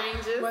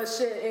ranges. But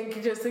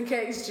shit, just in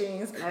case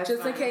jeans. That's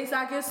just fine. in case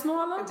I get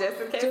smaller. Just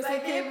in case I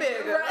get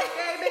bigger. Right.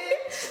 Okay,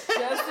 bitch.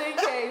 Just in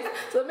case.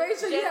 So make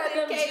sure you have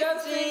them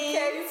just in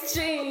case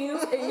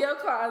jeans in your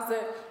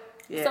closet.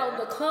 Yeah. So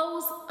the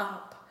clothes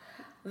up.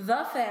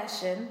 The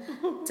fashion,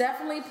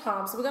 definitely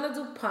pumps. We're gonna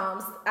do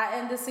pumps. I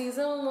ended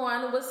season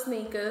 1 with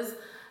sneakers,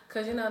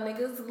 cause you know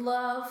niggas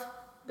love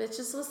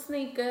bitches with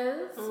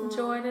sneakers.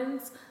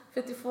 Jordans,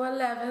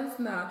 5411s.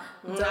 Nah,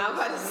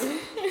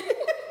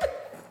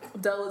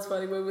 that was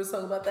funny when we were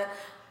talking about that.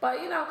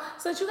 But you know,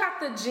 since you got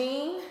the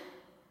jean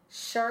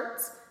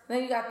shirts,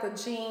 then you got the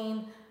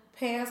jean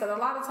pants, and a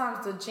lot of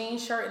times the jean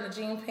shirt and the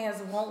jean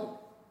pants won't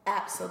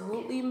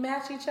absolutely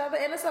match each other,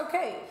 and it's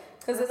okay.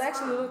 Because it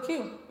actually look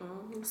cute.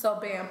 So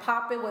bam,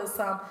 pop it with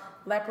some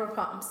leopard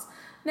pumps.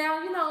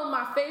 Now, you know,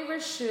 my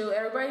favorite shoe,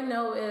 everybody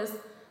know is,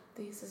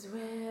 these is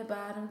red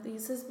bottom,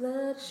 these is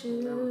blood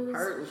shoes.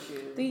 Hurting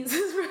shoes. These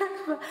is red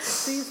bottom,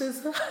 these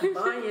is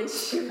Buying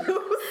shoes. These is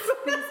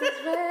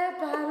red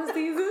bottoms,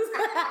 these is...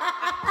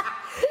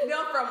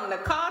 Them from the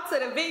car to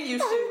the venue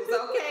shoes,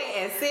 okay,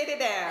 and sit it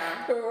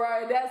down.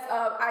 Right, that's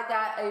I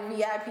got a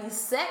VIP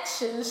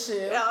section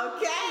shoe.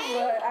 Okay,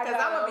 Right, because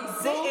I'm gonna be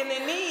sitting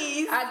in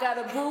these. I got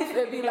a booth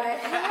and be like,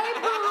 hey,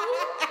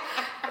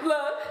 boo.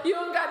 Look, you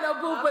don't got no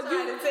booth, but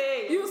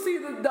you see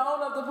the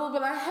owner of the booth be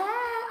like, hey,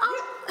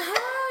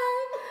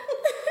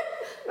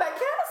 like,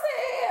 can I sit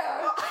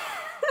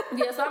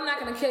here? Yeah, so I'm not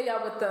gonna kill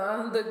y'all with the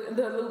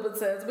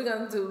Louboutins. We're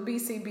gonna do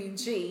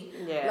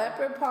BCBG. Yeah.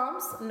 Leopard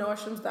pumps,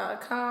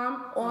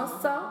 Nordstrom's.com.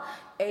 Also,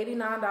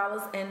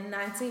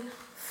 $89.95.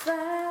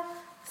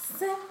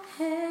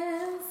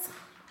 Okay.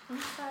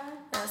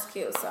 That's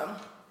cute. So,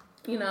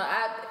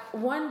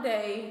 one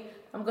day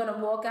I'm gonna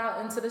walk out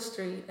into the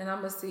street and I'm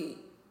gonna see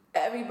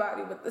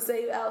everybody with the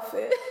same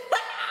outfit,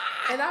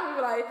 and I'm gonna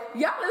be like,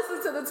 y'all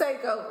listen to the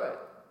Takeover.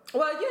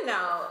 Well,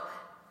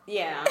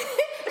 yeah.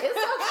 It's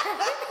okay.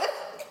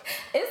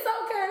 It's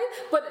okay.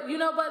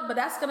 But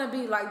that's gonna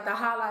be like the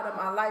highlight of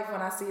my life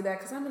when I see that,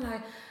 because I'm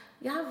like,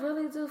 y'all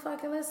really do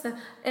fucking listen.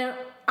 And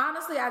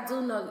honestly, I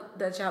do know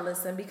that y'all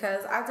listen,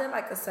 because I did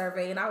like a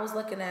survey and I was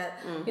looking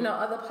at,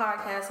 other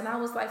podcasts, and I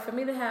was like, for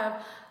me to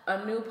have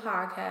a new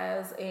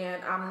podcast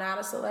and I'm not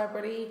a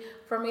celebrity,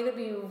 for me to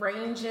be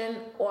ranging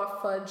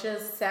off of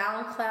just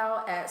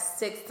SoundCloud at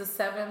 600 to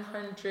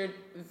 700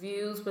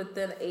 views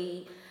within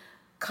a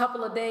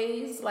couple of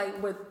days, like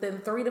within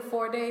 3 to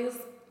 4 days,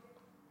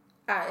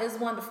 it's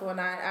wonderful, and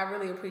I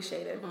really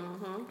appreciate it.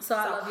 So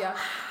I love y'all.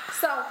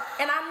 So,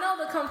 and I know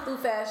the come through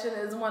fashion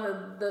is one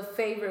of the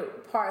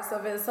favorite parts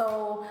of it.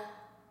 So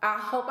I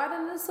hope I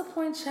didn't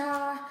disappoint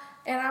y'all,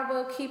 and I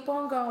will keep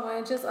on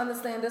going. Just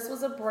understand this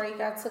was a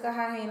break. I took a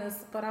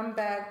hiatus, but I'm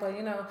back. But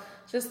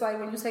just like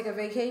when you take a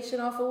vacation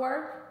off of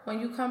work, when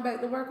you come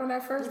back to work on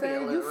that first day,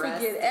 you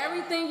forget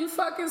everything you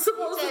fucking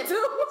supposed to do.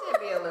 You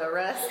should be a little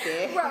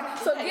rusty. Right.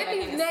 So get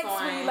me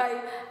next week.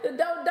 Like,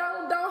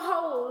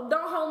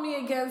 don't hold me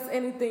against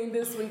anything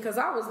this week, because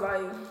I was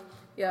like,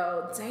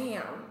 yo,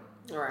 damn.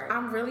 Right.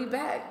 I'm really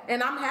back,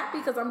 and I'm happy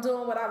because I'm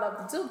doing what I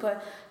love to do.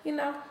 But it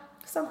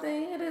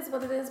is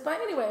what it is. But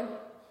anyway,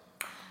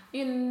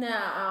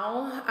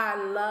 I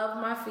love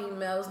my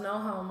females. No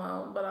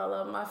homo, but I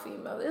love my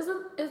females. Is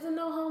it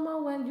no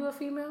homo when you're a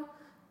female?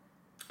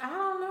 I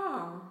don't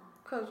know,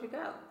 cause you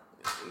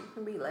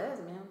can be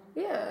lesbian.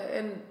 Yeah,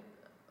 and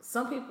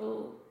some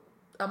people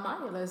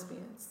admire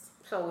lesbians.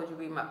 So would you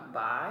be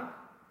bi?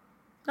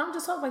 No, I'm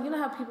just talking about,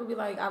 how people be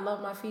like, I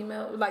love my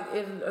female. Like,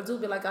 if a dude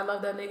be like, I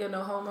love that nigga,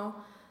 no homo.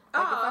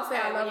 Like, if I say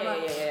I love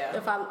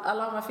if I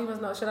love my females,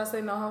 no, should I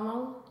say no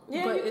homo?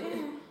 Yeah, but you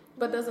can.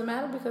 But does it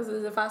matter? Because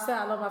if I say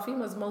I love my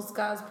females, most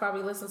guys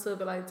probably listen to it,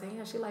 be like,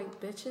 damn, she like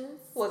bitches.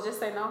 Well, just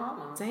say no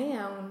homo.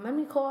 Damn, let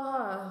me call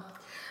her.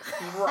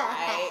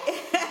 Right.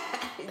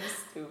 You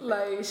stupid.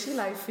 Like, she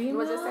like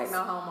females. Well, just say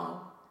no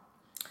homo.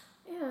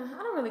 Yeah,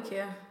 I don't really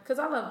care, because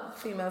I love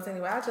females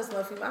anyway. I just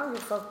love females. I don't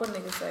give a fuck what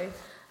niggas say.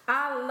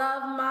 I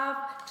love my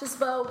bitches,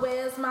 but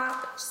where's my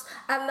bitches?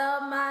 I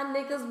love my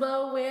niggas,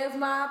 but where's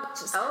my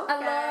bitches? Okay. I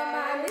love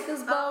my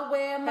niggas, but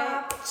where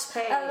my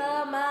bitches? I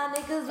love my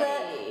niggas,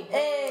 but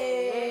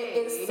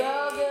it's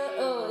so good.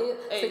 Oh,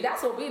 yeah. See,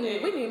 that's what we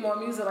need. We need more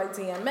music like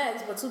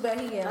DMX, but too bad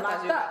he getting locked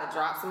up. You got to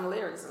drop some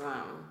lyrics or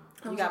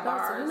something. You got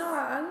bars.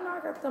 I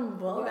got them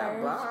bars. You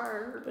got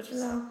bars. But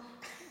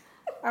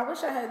I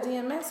wish I had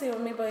DMX here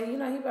with me, but he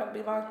about to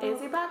be locked up. Is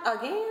he back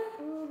again?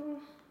 Mm-hmm.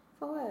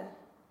 For what?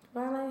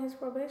 Violating his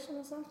probation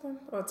or something,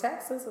 or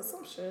taxes or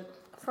some shit.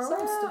 For some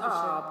real? stupid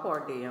Oh, shit. Poor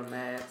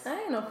DMX.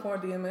 I ain't no poor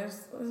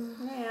DMX.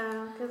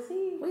 Yeah, cause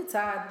we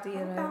tired of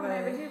DMX.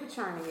 Maybe he be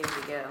trying to get it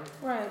together.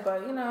 Right,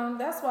 but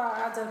that's why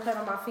I depend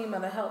on my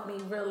female to help me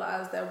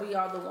realize that we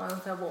are the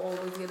ones that will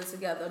always get it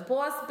together.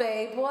 Boss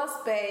babe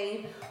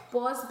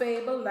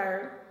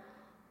alert.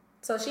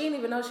 So she didn't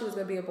even know she was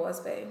gonna be a boss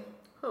babe.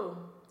 Who?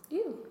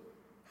 You.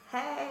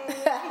 Hey.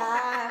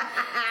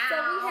 So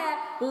we had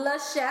La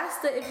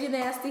Shasta, if you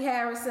nasty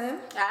Harrison,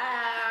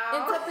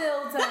 in the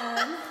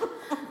building.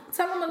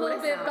 Tell them a little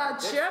bit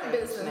about your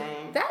business.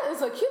 Name. That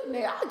is a cute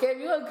name. I gave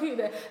you a cute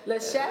name. La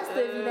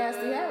Shasta, if you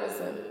nasty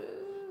Harrison.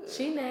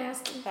 She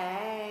nasty.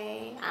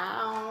 Hey.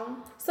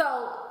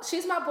 So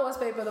she's my boss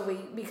babe of the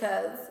week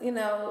because,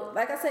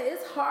 like I said,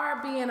 it's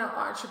hard being an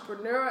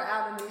entrepreneur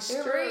out in these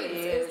streets. Really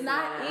is, it's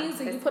not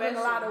easy. You put in a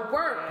lot of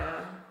work.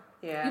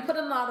 Yeah. You put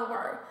in a lot of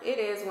work. It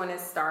is when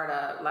it's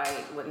startup,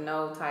 like with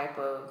no type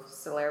of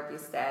celebrity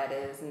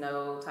status,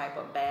 no type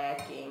of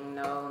backing,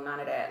 none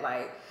of that.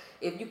 Like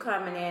if you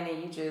coming in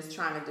and you just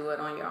trying to do it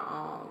on your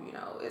own,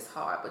 it's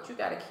hard. But you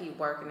got to keep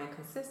working, and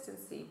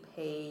consistency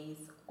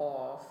pays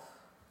off.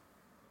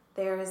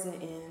 There is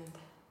an end.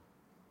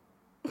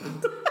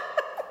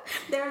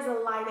 There's a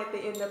light at the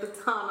end of the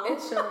tunnel. It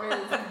sure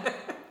is.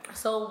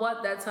 So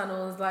what that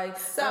tunnel is like,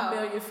 a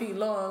million feet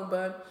long,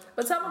 but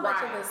tell me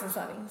about your business,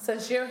 honey.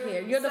 Since you're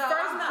here, you're the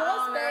first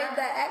boss babe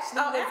that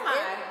actually lives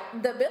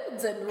in the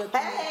building with me.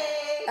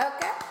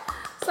 Okay.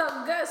 So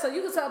good. So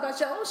you can tell about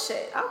your own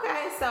shit.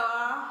 Okay. So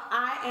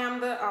I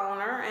am the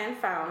owner and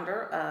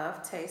founder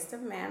of Taste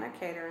of Manna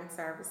Catering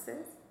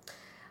Services.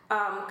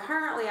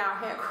 Currently, our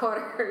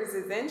headquarters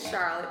is in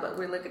Charlotte, but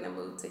we're looking to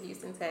move to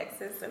Houston,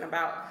 Texas in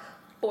about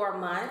 4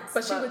 months.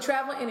 But she would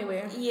travel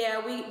anywhere. Yeah,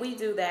 we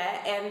do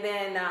that. And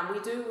then we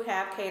do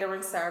have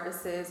catering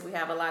services. We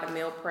have a lot of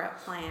meal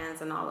prep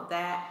plans and all of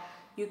that.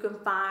 You can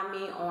find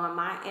me on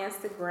my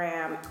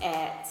Instagram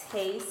at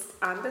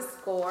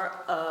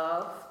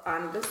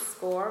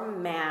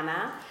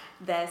taste_of_manna.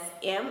 That's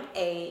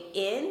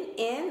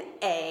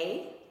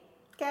MANNA.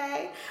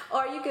 Okay?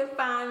 Or you can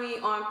find me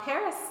on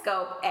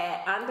Periscope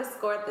at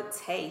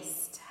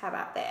 _the_taste. How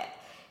about that?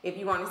 If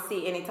you want to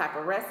see any type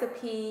of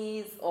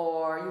recipes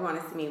or you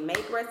want to see me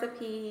make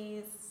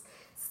recipes,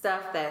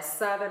 stuff that's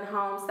Southern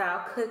home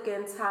style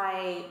cooking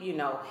type, you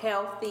know,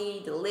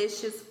 healthy,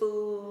 delicious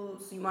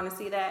foods, you want to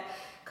see that,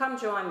 come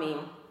join me.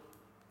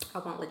 I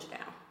won't let you down.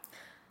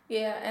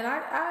 Yeah, and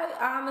I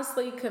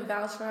honestly can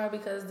vouch for her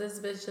because this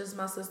bitch is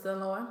my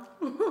sister-in-law.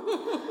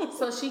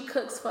 So she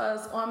cooks for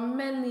us on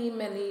many,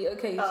 many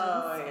occasions.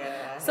 Oh,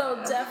 yeah. So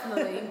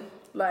definitely,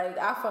 like,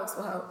 I fucks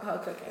with her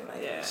cooking.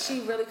 Like, Yeah.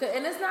 she really cook.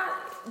 And it's not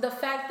the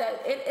fact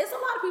that, it's a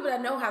lot of people that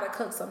know how to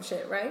cook some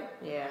shit, right?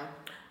 Yeah.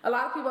 A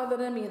lot of people other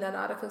than me that know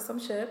how to cook some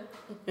shit.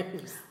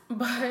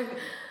 But,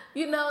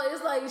 you know,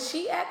 it's like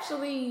she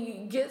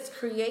actually gets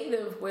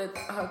creative with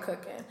her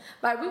cooking.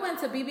 Like, we went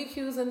to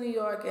BBQs in New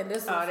York, and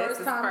this was the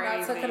first time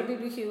I took her to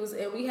BBQs,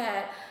 and we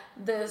had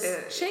this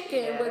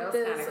chicken with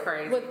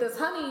this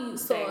honey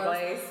sauce.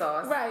 Glazed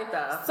sauce. Right.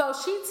 Stuff. So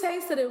she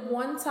tasted it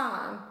one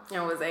time.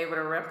 And was able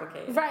to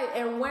replicate. Right,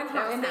 and went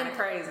That home. was kind of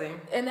crazy.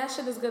 And that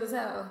shit is good as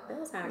hell. That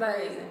was kind of Like,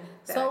 crazy.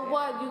 so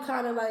what? You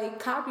kind of like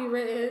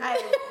copywritten.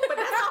 Hey, but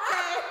that's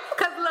okay.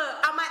 Cause look,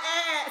 I'ma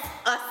add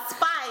a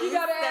spice You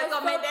gotta that's add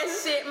gonna make that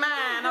something. shit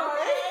mine,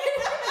 okay?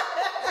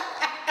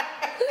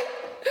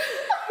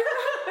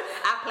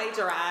 I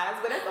plagiarized,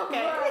 but that's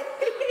okay. Right.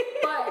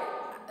 But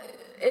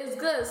it's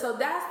good. So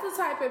that's the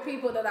type of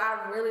people that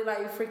I really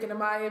like freaking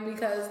admire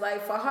because,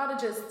 like, for her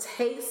to just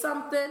taste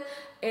something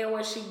and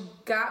when she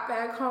got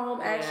back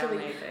home, actually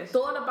made that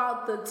thought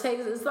about the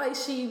taste. It's like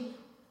she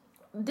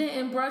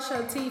didn't brush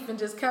her teeth and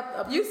just kept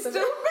a You piece of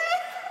stupid.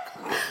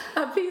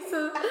 a piece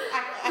of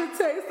the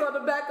taste on the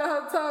back of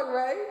her tongue,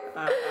 right?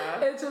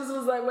 It just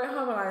was like, wait,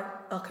 I'm like,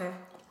 okay.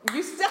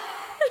 You stupid.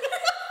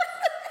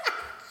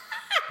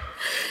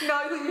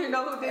 No, you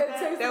know who did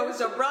that? That was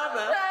your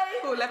brother Right.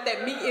 who left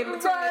that meat in between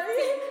his Right?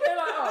 teeth. And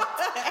like, oh,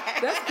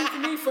 that's piece of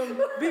meat from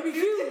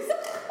BBQs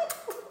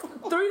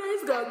 3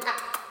 days ago.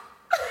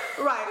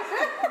 Right.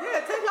 Yeah,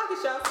 take like a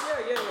shot.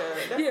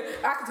 Yeah.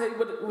 Yeah, I can tell you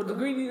what the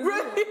ingredients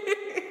is.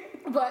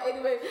 But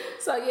anyway,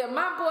 so yeah,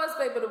 my boss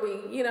babe of the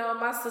week, you know,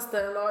 my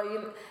sister-in-law,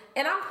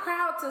 and I'm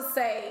proud to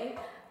say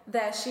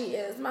that she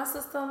is my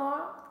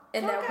sister-in-law.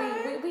 And that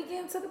we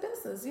get into the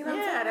business, you know what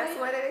I'm saying? that's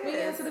what it is. We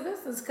get into the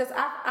business because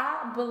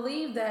I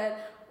believe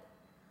that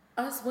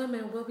us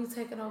women will be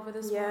taking over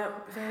this world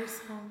very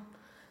soon.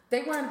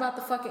 They worrying about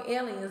the fucking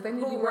aliens. They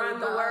need to be worried run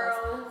the about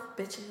world? us.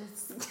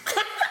 Bitches.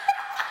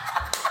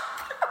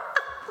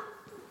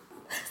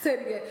 Say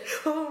it again.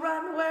 Who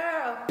run the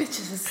world?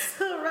 Bitches.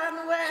 Who run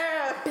the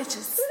world?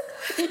 Bitches.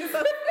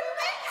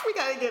 We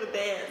gotta get a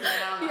dance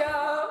now. Yo.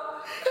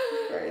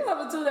 I'm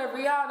gonna do that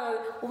Rihanna.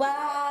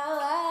 Wow.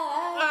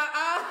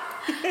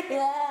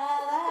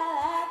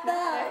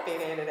 I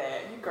fit into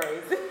that. You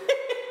crazy.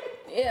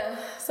 Yeah,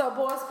 so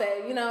boss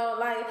babe, you know,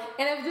 like,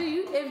 and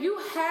if you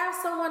have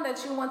someone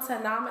that you want to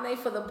nominate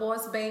for the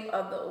boss babe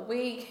of the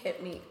week,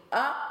 hit me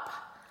up.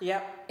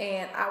 Yep.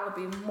 And I would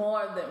be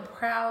more than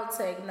proud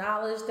to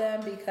acknowledge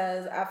them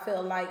because I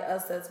feel like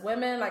us as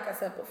women, like I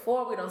said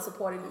before, we don't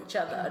support each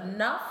other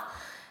enough.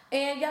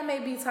 And y'all may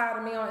be tired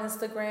of me on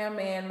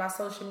Instagram and my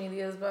social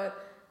medias, but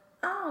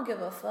I don't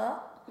give a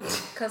fuck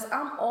because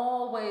I'm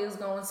always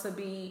going to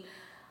be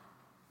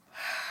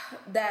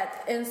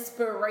that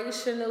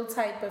inspirational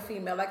type of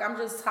female. Like, I'm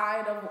just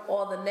tired of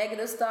all the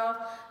negative stuff.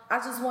 I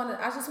just want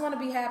to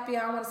be happy.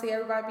 I want to see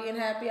everybody being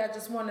happy. I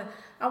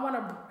want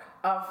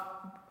a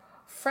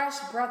fresh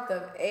breath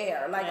of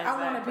air. Like, I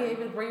want to be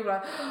able to breathe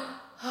like,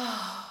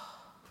 oh,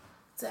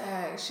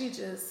 dang, she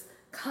just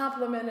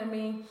complimented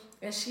me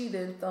and she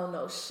didn't throw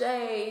no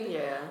shade.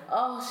 Yeah.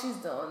 Oh, she's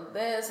doing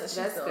this and she's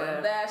That's doing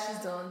good. that. She's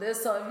doing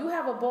this. So if you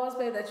have a boss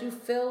babe that you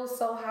feel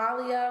so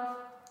highly of,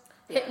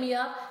 hit me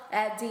up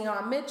at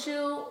Dion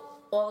Mitchell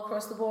all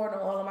across the board on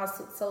all of my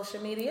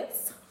social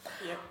medias.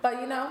 Yep.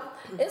 But you know,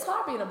 it's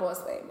hard being a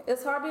boss babe.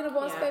 It's hard being a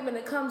boss babe, and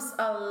it comes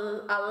a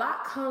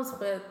lot comes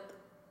with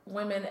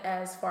women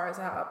as far as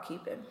our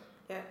upkeeping.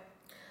 Yeah.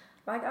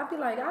 Like, I'll be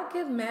like, I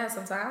give men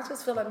sometimes. I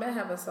just feel like men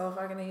have it so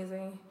fucking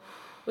easy.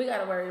 We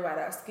gotta worry about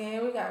our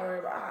skin. We gotta worry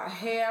about our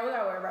hair. We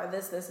gotta worry about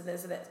this, and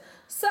this.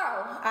 So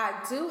I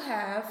do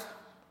have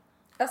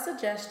a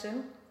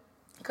suggestion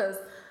because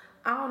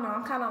I don't know.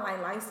 I'm kind of like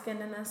light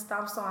skinned and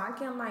stuff, so I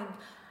get like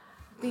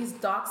these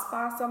dark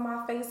spots on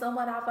my face or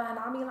whatever, and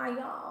I'll be like,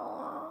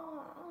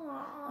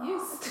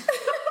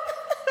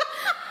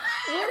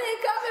 where they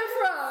coming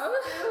from?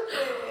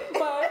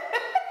 But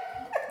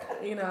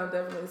you know, I'm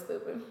definitely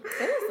stupid. And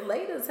it's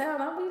late as hell.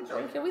 Don't be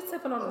drinking. We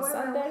sipping on a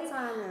Sunday. What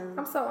time is it?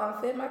 I'm so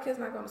unfit. My kid's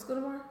not going to school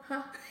tomorrow,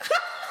 huh?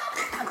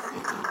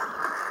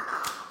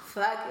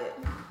 Fuck it.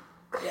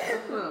 Yeah.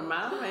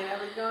 Mine ain't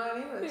ever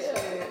going either.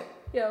 Shit.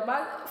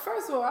 Yeah,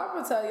 first of all, I'm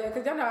gonna tell you,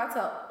 because y'all know I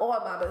tell all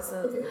my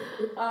business.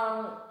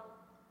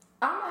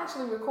 I'm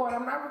actually recording.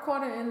 I'm not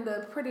recording in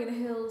the Pretty in the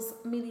Hills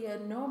Media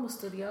Normal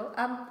Studio.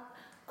 I'm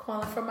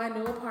calling from my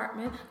new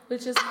apartment,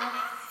 which is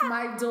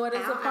my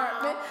daughter's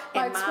apartment.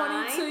 My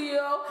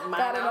 22-year-old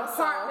got an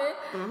apartment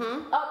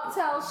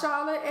uptown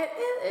Charlotte, and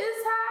it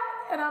is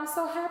hot, and I'm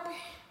so happy.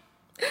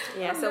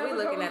 Yeah, so we're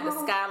looking at the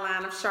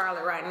skyline of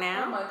Charlotte right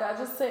now. Oh my God,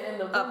 just sit in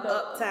the window.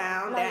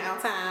 Uptown,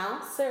 downtown.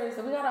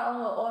 Seriously, we got our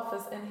own little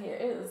office in here.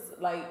 It is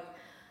like,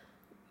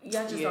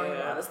 y'all just don't even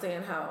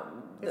understand how.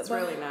 It's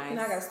really nice. You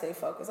know, I gotta stay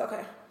focused.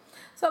 Okay.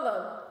 So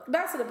look,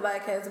 back to the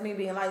blackheads and me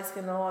being light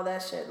skinned and all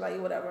that shit, like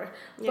whatever.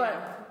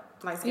 Yeah.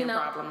 But light skin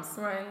problems.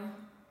 Right.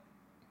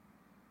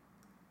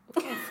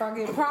 What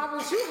fucking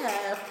problems you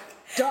have?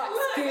 Dark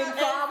skin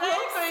problems.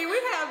 Exactly. We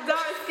have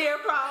dark skin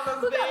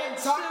problems,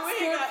 bitch. Dark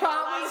skin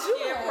problems.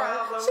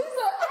 She's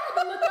I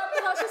had to look up to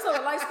her. She saw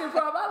a light skin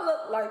problem. I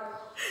look like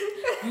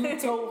you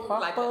told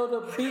Harpo to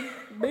beat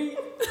me.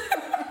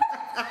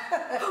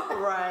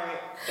 Right.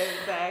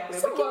 Exactly.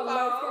 Some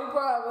light skin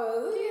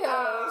problems.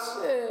 Yeah.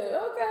 Shit.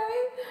 Okay.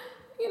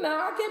 You know,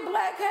 I get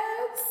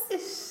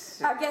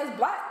blackheads. I guess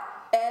black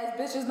ass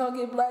bitches don't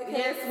get blackheads.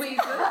 Yes, we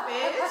do,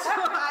 bitch.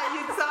 Why are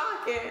you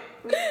talking?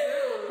 We do.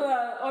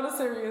 On a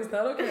serious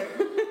note, okay.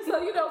 So,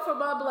 you know, for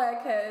my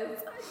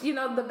blackheads, you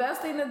know, the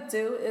best thing to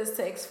do is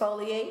to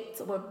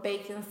exfoliate with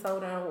baking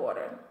soda and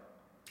water.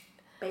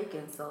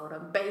 Baking soda.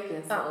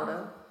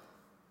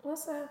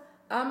 What's that?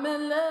 I'm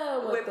in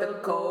love with the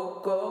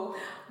go-go.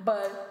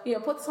 But, yeah,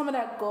 put some of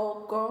that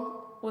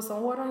go-go with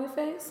some water on your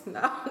face.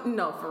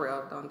 No, for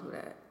real. Don't do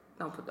that.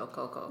 Don't put no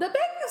cocoa. The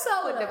baking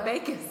soda. With the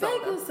baking soda.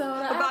 Baking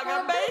soda. I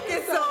got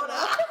baking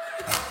soda.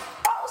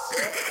 Oh,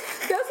 shit.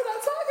 That's what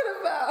I'm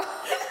talking about.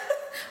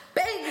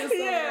 Baking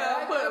soda.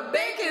 Yeah, put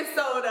baking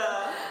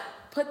soda.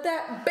 Put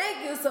that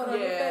baking soda on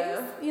your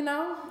face. You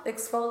know,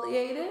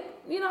 exfoliate it.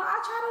 You know, I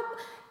try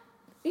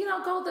to, you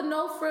know, go the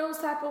no frills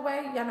type of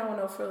way. Y'all know what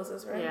no frills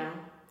is, right? Yeah,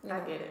 I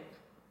get it.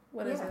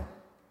 What is it?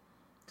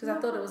 Because I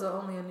thought it was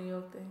only a New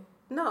York thing.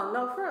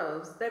 No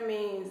frills. That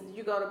means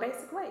you go the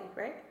basic way,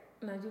 right?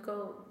 No, you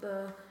go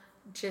the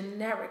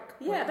generic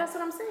way. Yeah, that's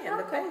what I'm saying.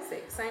 Okay. The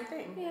basic, same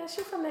thing. Yeah,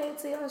 she from the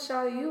ATL,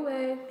 Charlotte,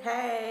 UA.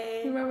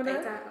 Hey. You remember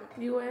that?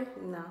 UA?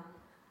 No.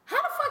 How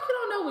the fuck you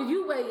don't know what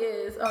UA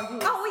is? Oh,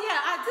 yeah,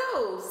 I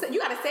do. So you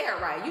got to say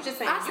it right. You just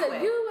saying I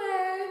said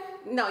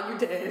UA. No, you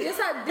didn't. Yes,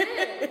 I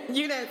did.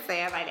 You didn't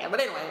say it like that.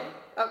 But anyway,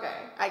 okay,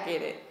 I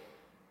get it.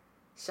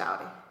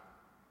 Shouty.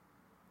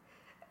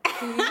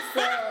 He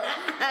said,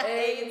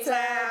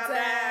 A-Town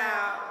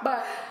down.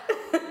 But,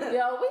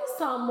 yo, we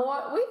some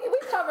more. We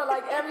cover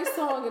like every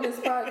song in this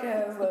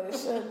podcast. Like,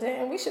 shit,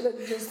 damn, we should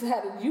have just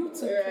had a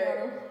YouTube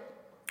channel.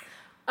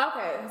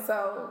 Okay,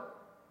 so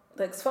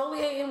the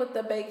exfoliating with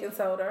the baking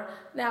soda.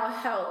 Now,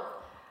 health.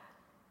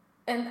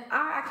 And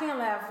I can't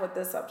laugh with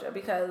this subject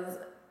because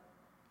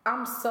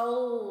I'm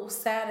so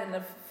sad in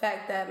the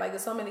fact that, like,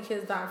 there's so many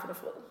kids dying for the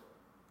flu.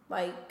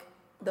 Like,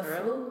 the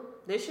flu.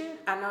 This year?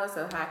 I know it's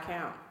a high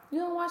count. You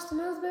don't watch the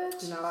news,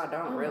 bitch? No, I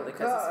don't really,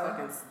 because it's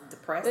fucking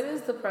depressing. It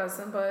is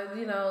depressing, but,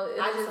 you know...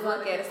 I just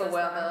look at it for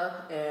weather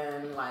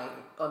and, like,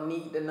 a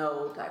need to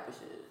know type of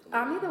shit.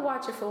 I need to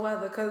watch it for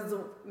weather, because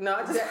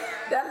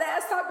that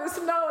last time it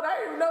snowed, I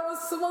didn't even know it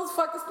was supposed to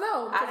fucking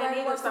snow. I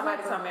didn't even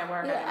somebody told me at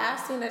work. Yeah,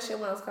 I seen that shit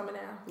when it was coming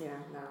down. Yeah,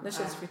 no. That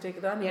shit's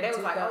ridiculous. Yeah, they was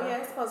like, oh, yeah,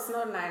 it's supposed to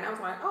snow tonight. And I was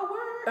like, oh, word.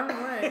 I'm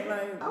right.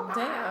 Like,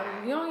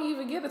 damn, you don't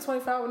even get a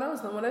 24-hour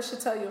notice no more. That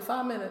should tell you in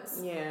 5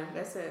 minutes. Yeah,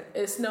 that's it.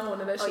 It's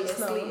snowing and that shit's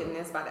snowing. Oh, yeah, it's sleeting.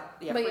 It's about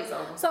to, freeze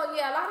over. So,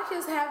 yeah, a lot of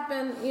kids have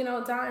been, you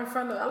know, dying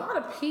from a lot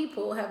of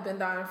people have been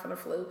dying from the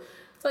flu.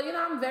 So, you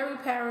know, I'm very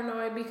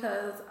paranoid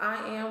because I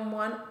am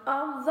one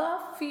of the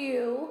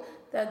few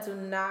that do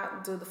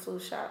not do the flu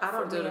shot. I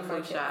don't do the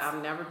flu shot.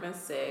 I've never been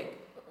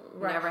sick.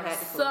 Right. Never had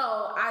the flu. So,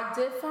 I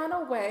did find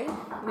a way.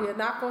 Yeah,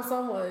 knock on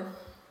some wood.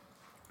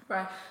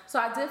 Right. So,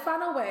 I did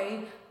find a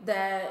way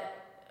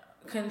that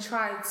can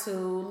try to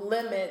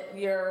limit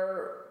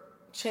your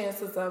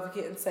chances of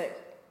getting sick.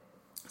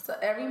 So,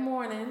 every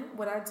morning,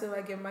 what I do,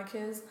 I give my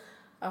kids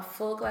a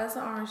full glass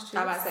of orange juice.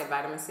 I about to say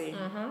vitamin C.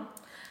 Mm-hmm.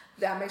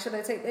 I make sure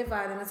they take their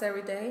vitamins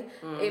every day.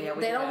 If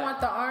they don't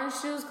want the orange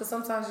juice, because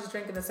sometimes just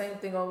drinking the same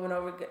thing over and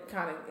over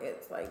kind of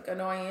gets like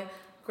annoying.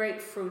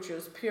 Grapefruit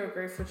juice, pure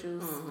grapefruit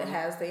juice that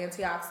has the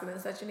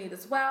antioxidants that you need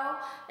as well.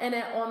 And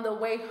then on the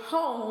way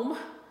home,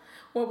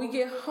 when we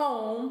get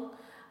home,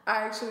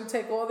 I actually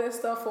take all their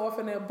stuff off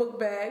in their book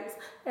bags,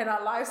 and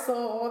I Lysol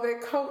all their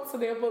coats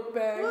in their book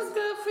bags. What's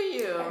good for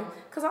you?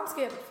 Because I'm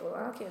scared of the flu.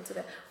 I can't do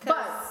that.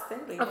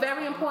 But a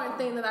very important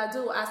thing that I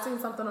do, I seen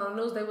something on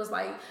the news. They was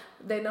like,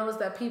 they noticed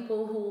that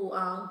people who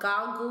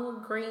gargle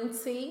green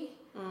tea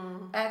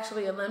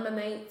actually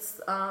eliminates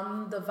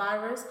the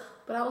virus.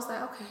 But I was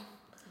like, okay.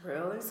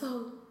 Really?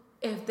 So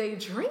if they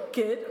drink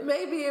it,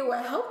 maybe it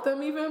will help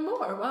them even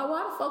more.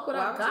 Why the fuck would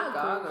I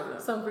gargle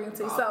some green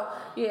tea? So,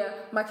 yeah,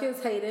 my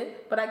kids hate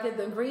it, but I get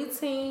the green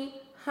tea,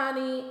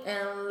 honey,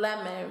 and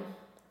lemon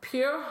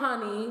pure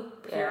honey,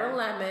 pure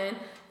lemon,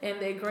 and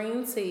their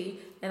green tea,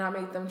 and I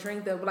make them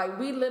drink them. Like,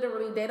 we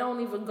literally, they don't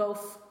even go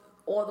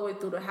all the way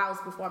through the house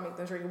before I make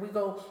them drink it. We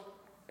go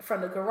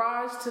from the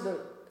garage to the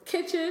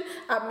kitchen.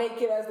 I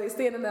make it as they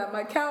standing at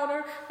my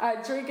counter. I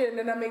drink it, and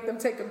then I make them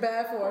take a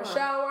bath or a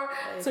shower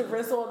to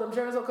rinse all them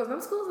germs off, because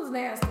them schools is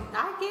nasty.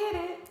 I get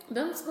it.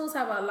 Them schools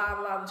have a lot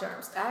of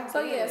germs.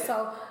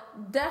 So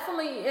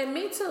definitely, and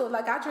me too.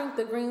 Like, I drink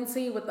the green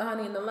tea with the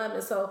honey and the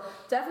lemon. So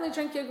definitely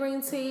drink your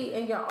green tea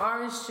and your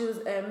orange juice,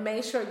 and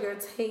make sure you're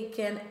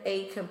taking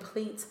a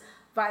complete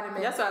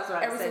vitamin. That's what I was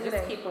about to say. Just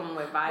day. keep them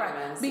with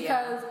vitamins. Right.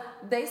 Because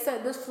they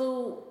said this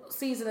flu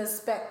season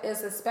is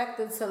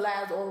expected to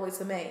last all the way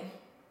to May.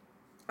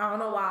 I don't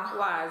know why.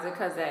 Why? Is it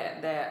because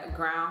that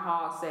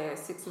groundhog said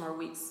 6 more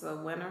weeks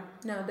of winter?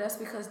 No, that's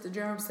because the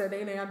germs said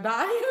they ain't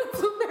dying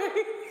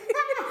today.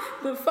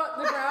 The fuck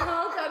the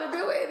groundhog got to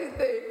do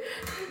anything?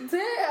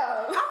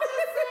 Damn. I'm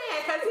just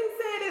saying, because he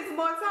said it's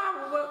more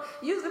time. Well,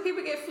 usually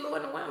people get flu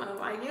in the winter.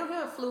 Like, you'll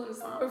have flu in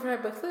summer.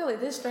 Right, but clearly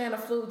this strand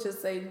of flu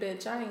just say,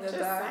 bitch, I ain't gonna Just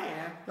die.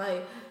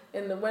 saying.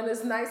 Like, when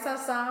it's nice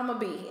outside, I'ma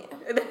be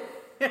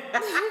here.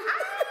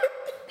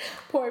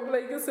 Point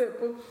blank and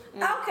simple.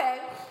 Okay,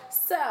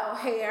 so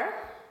hair.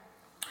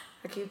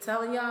 I keep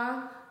telling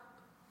y'all,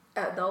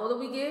 the older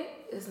we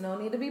get, there's no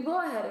need to be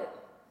bullheaded.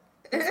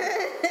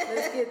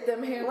 Let's get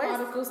them hair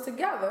particles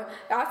together.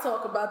 I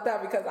talk about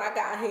that because I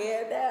got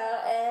hair now.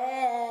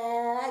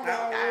 I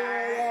got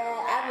hair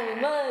now. I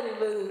need money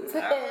moves.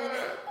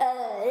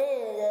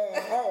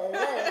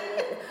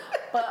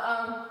 But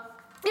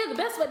the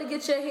best way to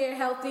get your hair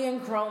healthy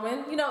and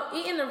growing,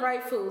 eating the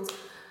right foods.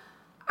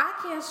 I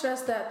can't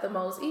stress that the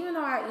most. Even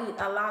though I eat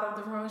a lot of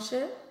the wrong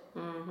shit,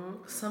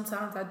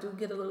 sometimes I do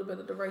get a little bit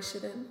of the right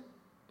shit in.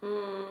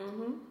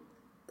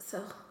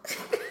 So,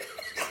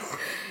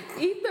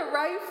 eat the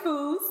right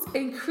foods,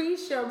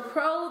 increase your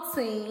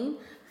protein,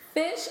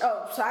 fish,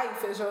 I eat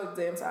fish all the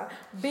damn time,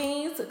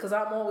 beans, because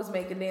I'm always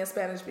making damn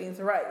Spanish beans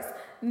and rice,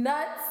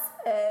 nuts,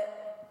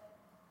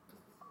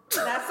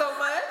 not so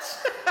much.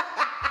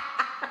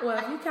 Well,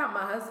 if you count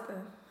my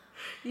husband.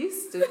 You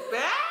stupid.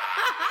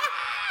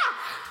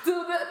 Do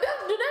them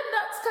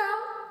nuts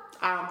count?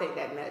 I don't think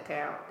that nut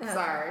count. Okay.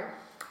 Sorry.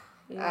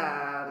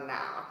 Yeah. No.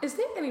 Is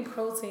there any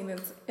protein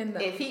in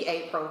the... If he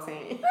ate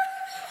protein.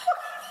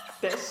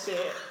 That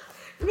shit.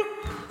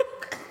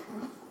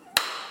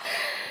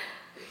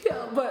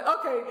 Yeah, but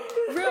okay,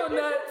 real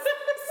nuts,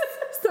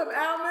 some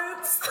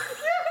almonds,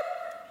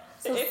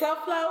 some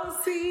sunflower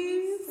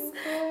seeds,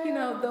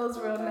 those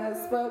real nuts.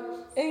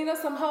 And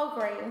some whole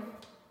grain.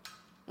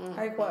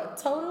 Like what?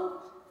 Total?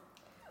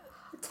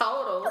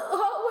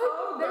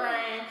 Whole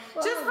grain.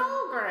 Just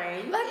whole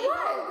grain. Like Eat what?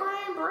 Whole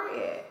grain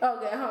bread.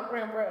 Okay, whole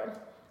grain bread.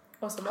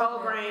 Or some Whole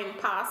oatmeal. grain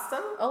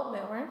pasta.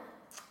 Oatmeal, right?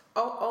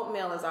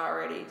 Oatmeal is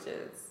already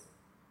just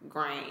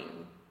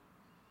grain.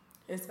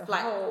 It's a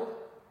Like- whole.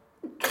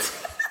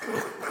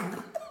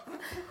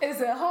 It's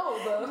a whole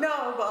though.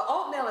 No, but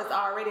oatmeal is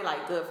already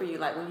like good for you,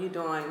 like when you're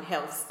doing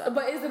health stuff.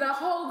 But is it a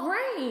whole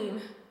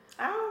grain?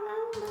 I don't know.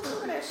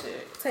 Look at that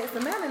shit. Take the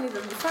man needs to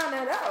find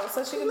that out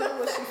so she can know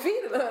what she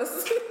feeding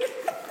us.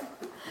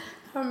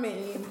 I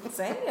mean,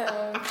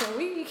 damn.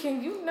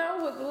 Can you know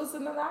what goes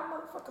in that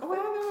motherfucker? Well,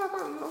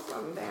 I know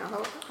something down.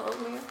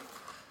 Oatmeal.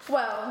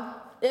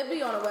 Well, it'll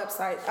be on the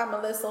website. I'm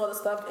gonna list all the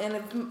stuff, and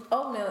if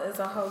oatmeal is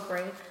a whole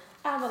grain,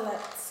 I will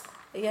let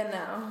you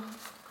know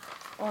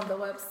on the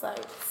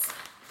website.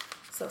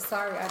 So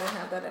sorry I didn't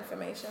have that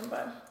information,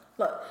 but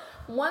look,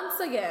 once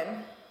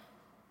again,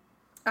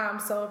 I'm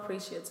so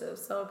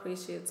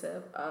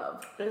appreciative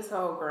of This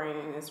whole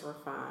grain is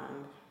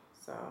refined,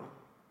 so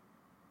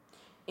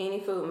any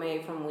food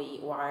made from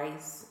wheat,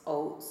 rice,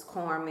 oats,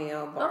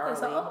 cornmeal, barley. okay,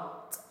 so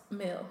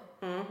oatmeal.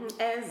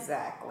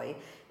 Exactly,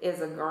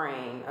 is a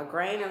grain. A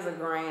grain is a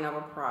grain of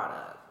a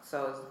product,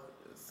 so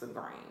it's a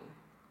grain,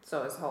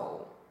 so it's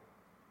whole.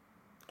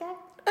 Okay.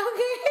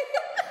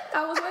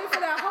 I was waiting for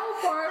that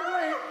whole part.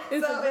 Where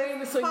it's So a grain,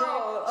 it's a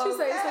whole, grain. She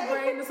said it's a okay.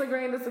 grain, it's a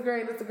grain, it's a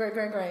grain, it's a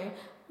grain.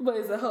 But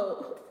it's a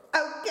whole.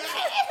 Okay.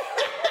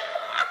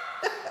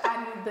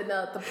 I need to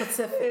know the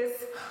Pacifics.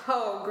 It's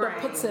whole grain.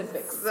 The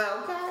Pacifics.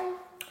 Okay.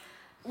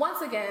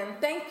 Once again,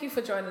 thank you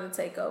for joining the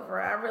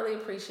takeover. I really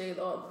appreciate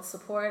all the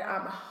support.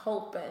 I'm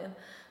hoping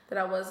that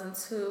I wasn't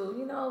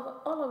too,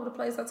 all over the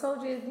place. I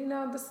told you,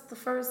 this is the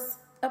first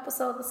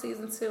episode of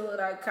season 2, and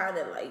I kind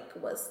of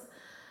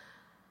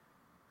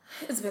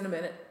it's been a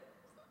minute.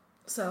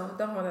 So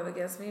don't hold it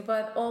against me.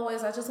 But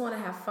always, I just want to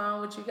have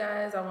fun with you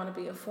guys. I want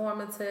to be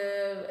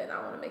informative, and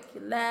I want to make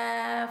you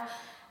laugh.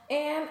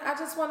 And I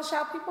just want to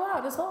shout people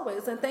out, as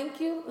always. And thank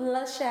you,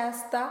 La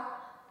Shasta.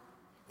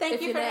 Thank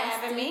If you you're for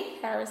nasty, having me.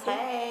 Harrison.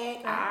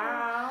 Hey,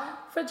 ow.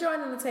 For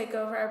joining the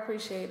takeover. I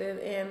appreciate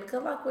it. And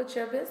good luck with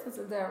your business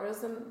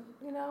endeavors. And,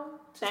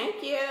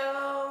 Thank you.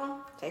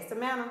 Taste the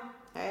manna.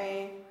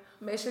 Hey.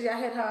 make sure y'all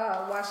hit her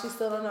up while she's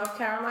still in North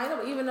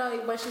Carolina. Even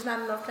though when she's not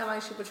in North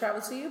Carolina, she would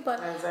travel to you. But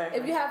Exactly.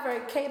 if you have her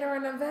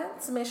catering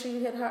events, make sure you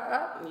hit her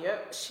up.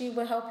 Yep. She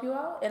will help you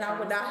out. And I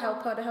would not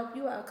help her to help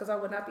you out because I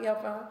would not be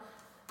helping her.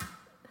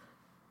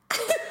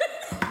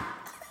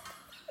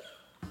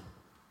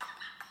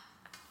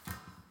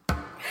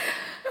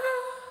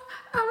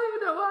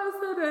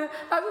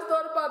 just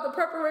thought about the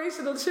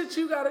preparation of shit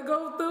you gotta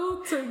go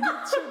through to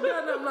get shit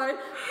done. I'm like,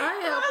 I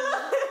ain't helping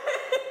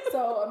you.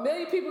 So 1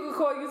 million people could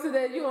call you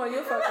today. You on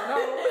your fucking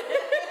own.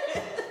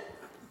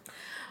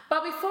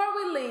 But before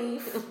we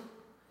leave,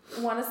 I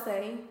want to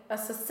say a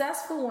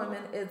successful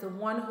woman is the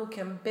one who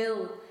can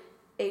build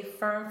a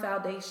firm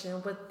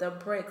foundation with the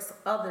bricks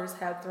others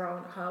have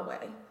thrown her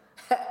way.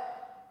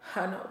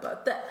 I know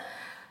about that.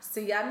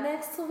 See y'all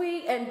next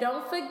week. And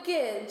don't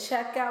forget,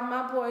 check out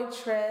my boy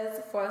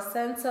Trez for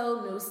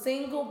Cento new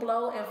single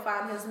Blow and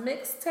find his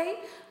mixtape.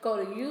 Go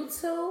to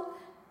YouTube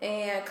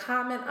and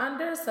comment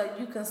under so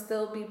you can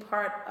still be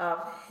part of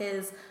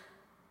his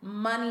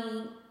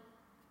money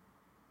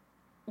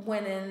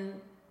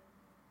winning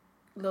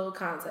little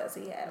contest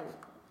he has.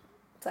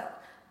 So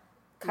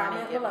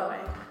comment below.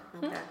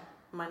 Okay.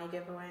 Money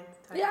giveaway.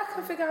 Yeah, I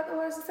can figure out the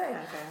words to say.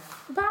 Okay.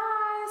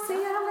 Bye. See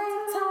y'all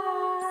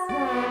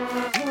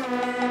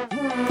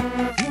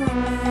later.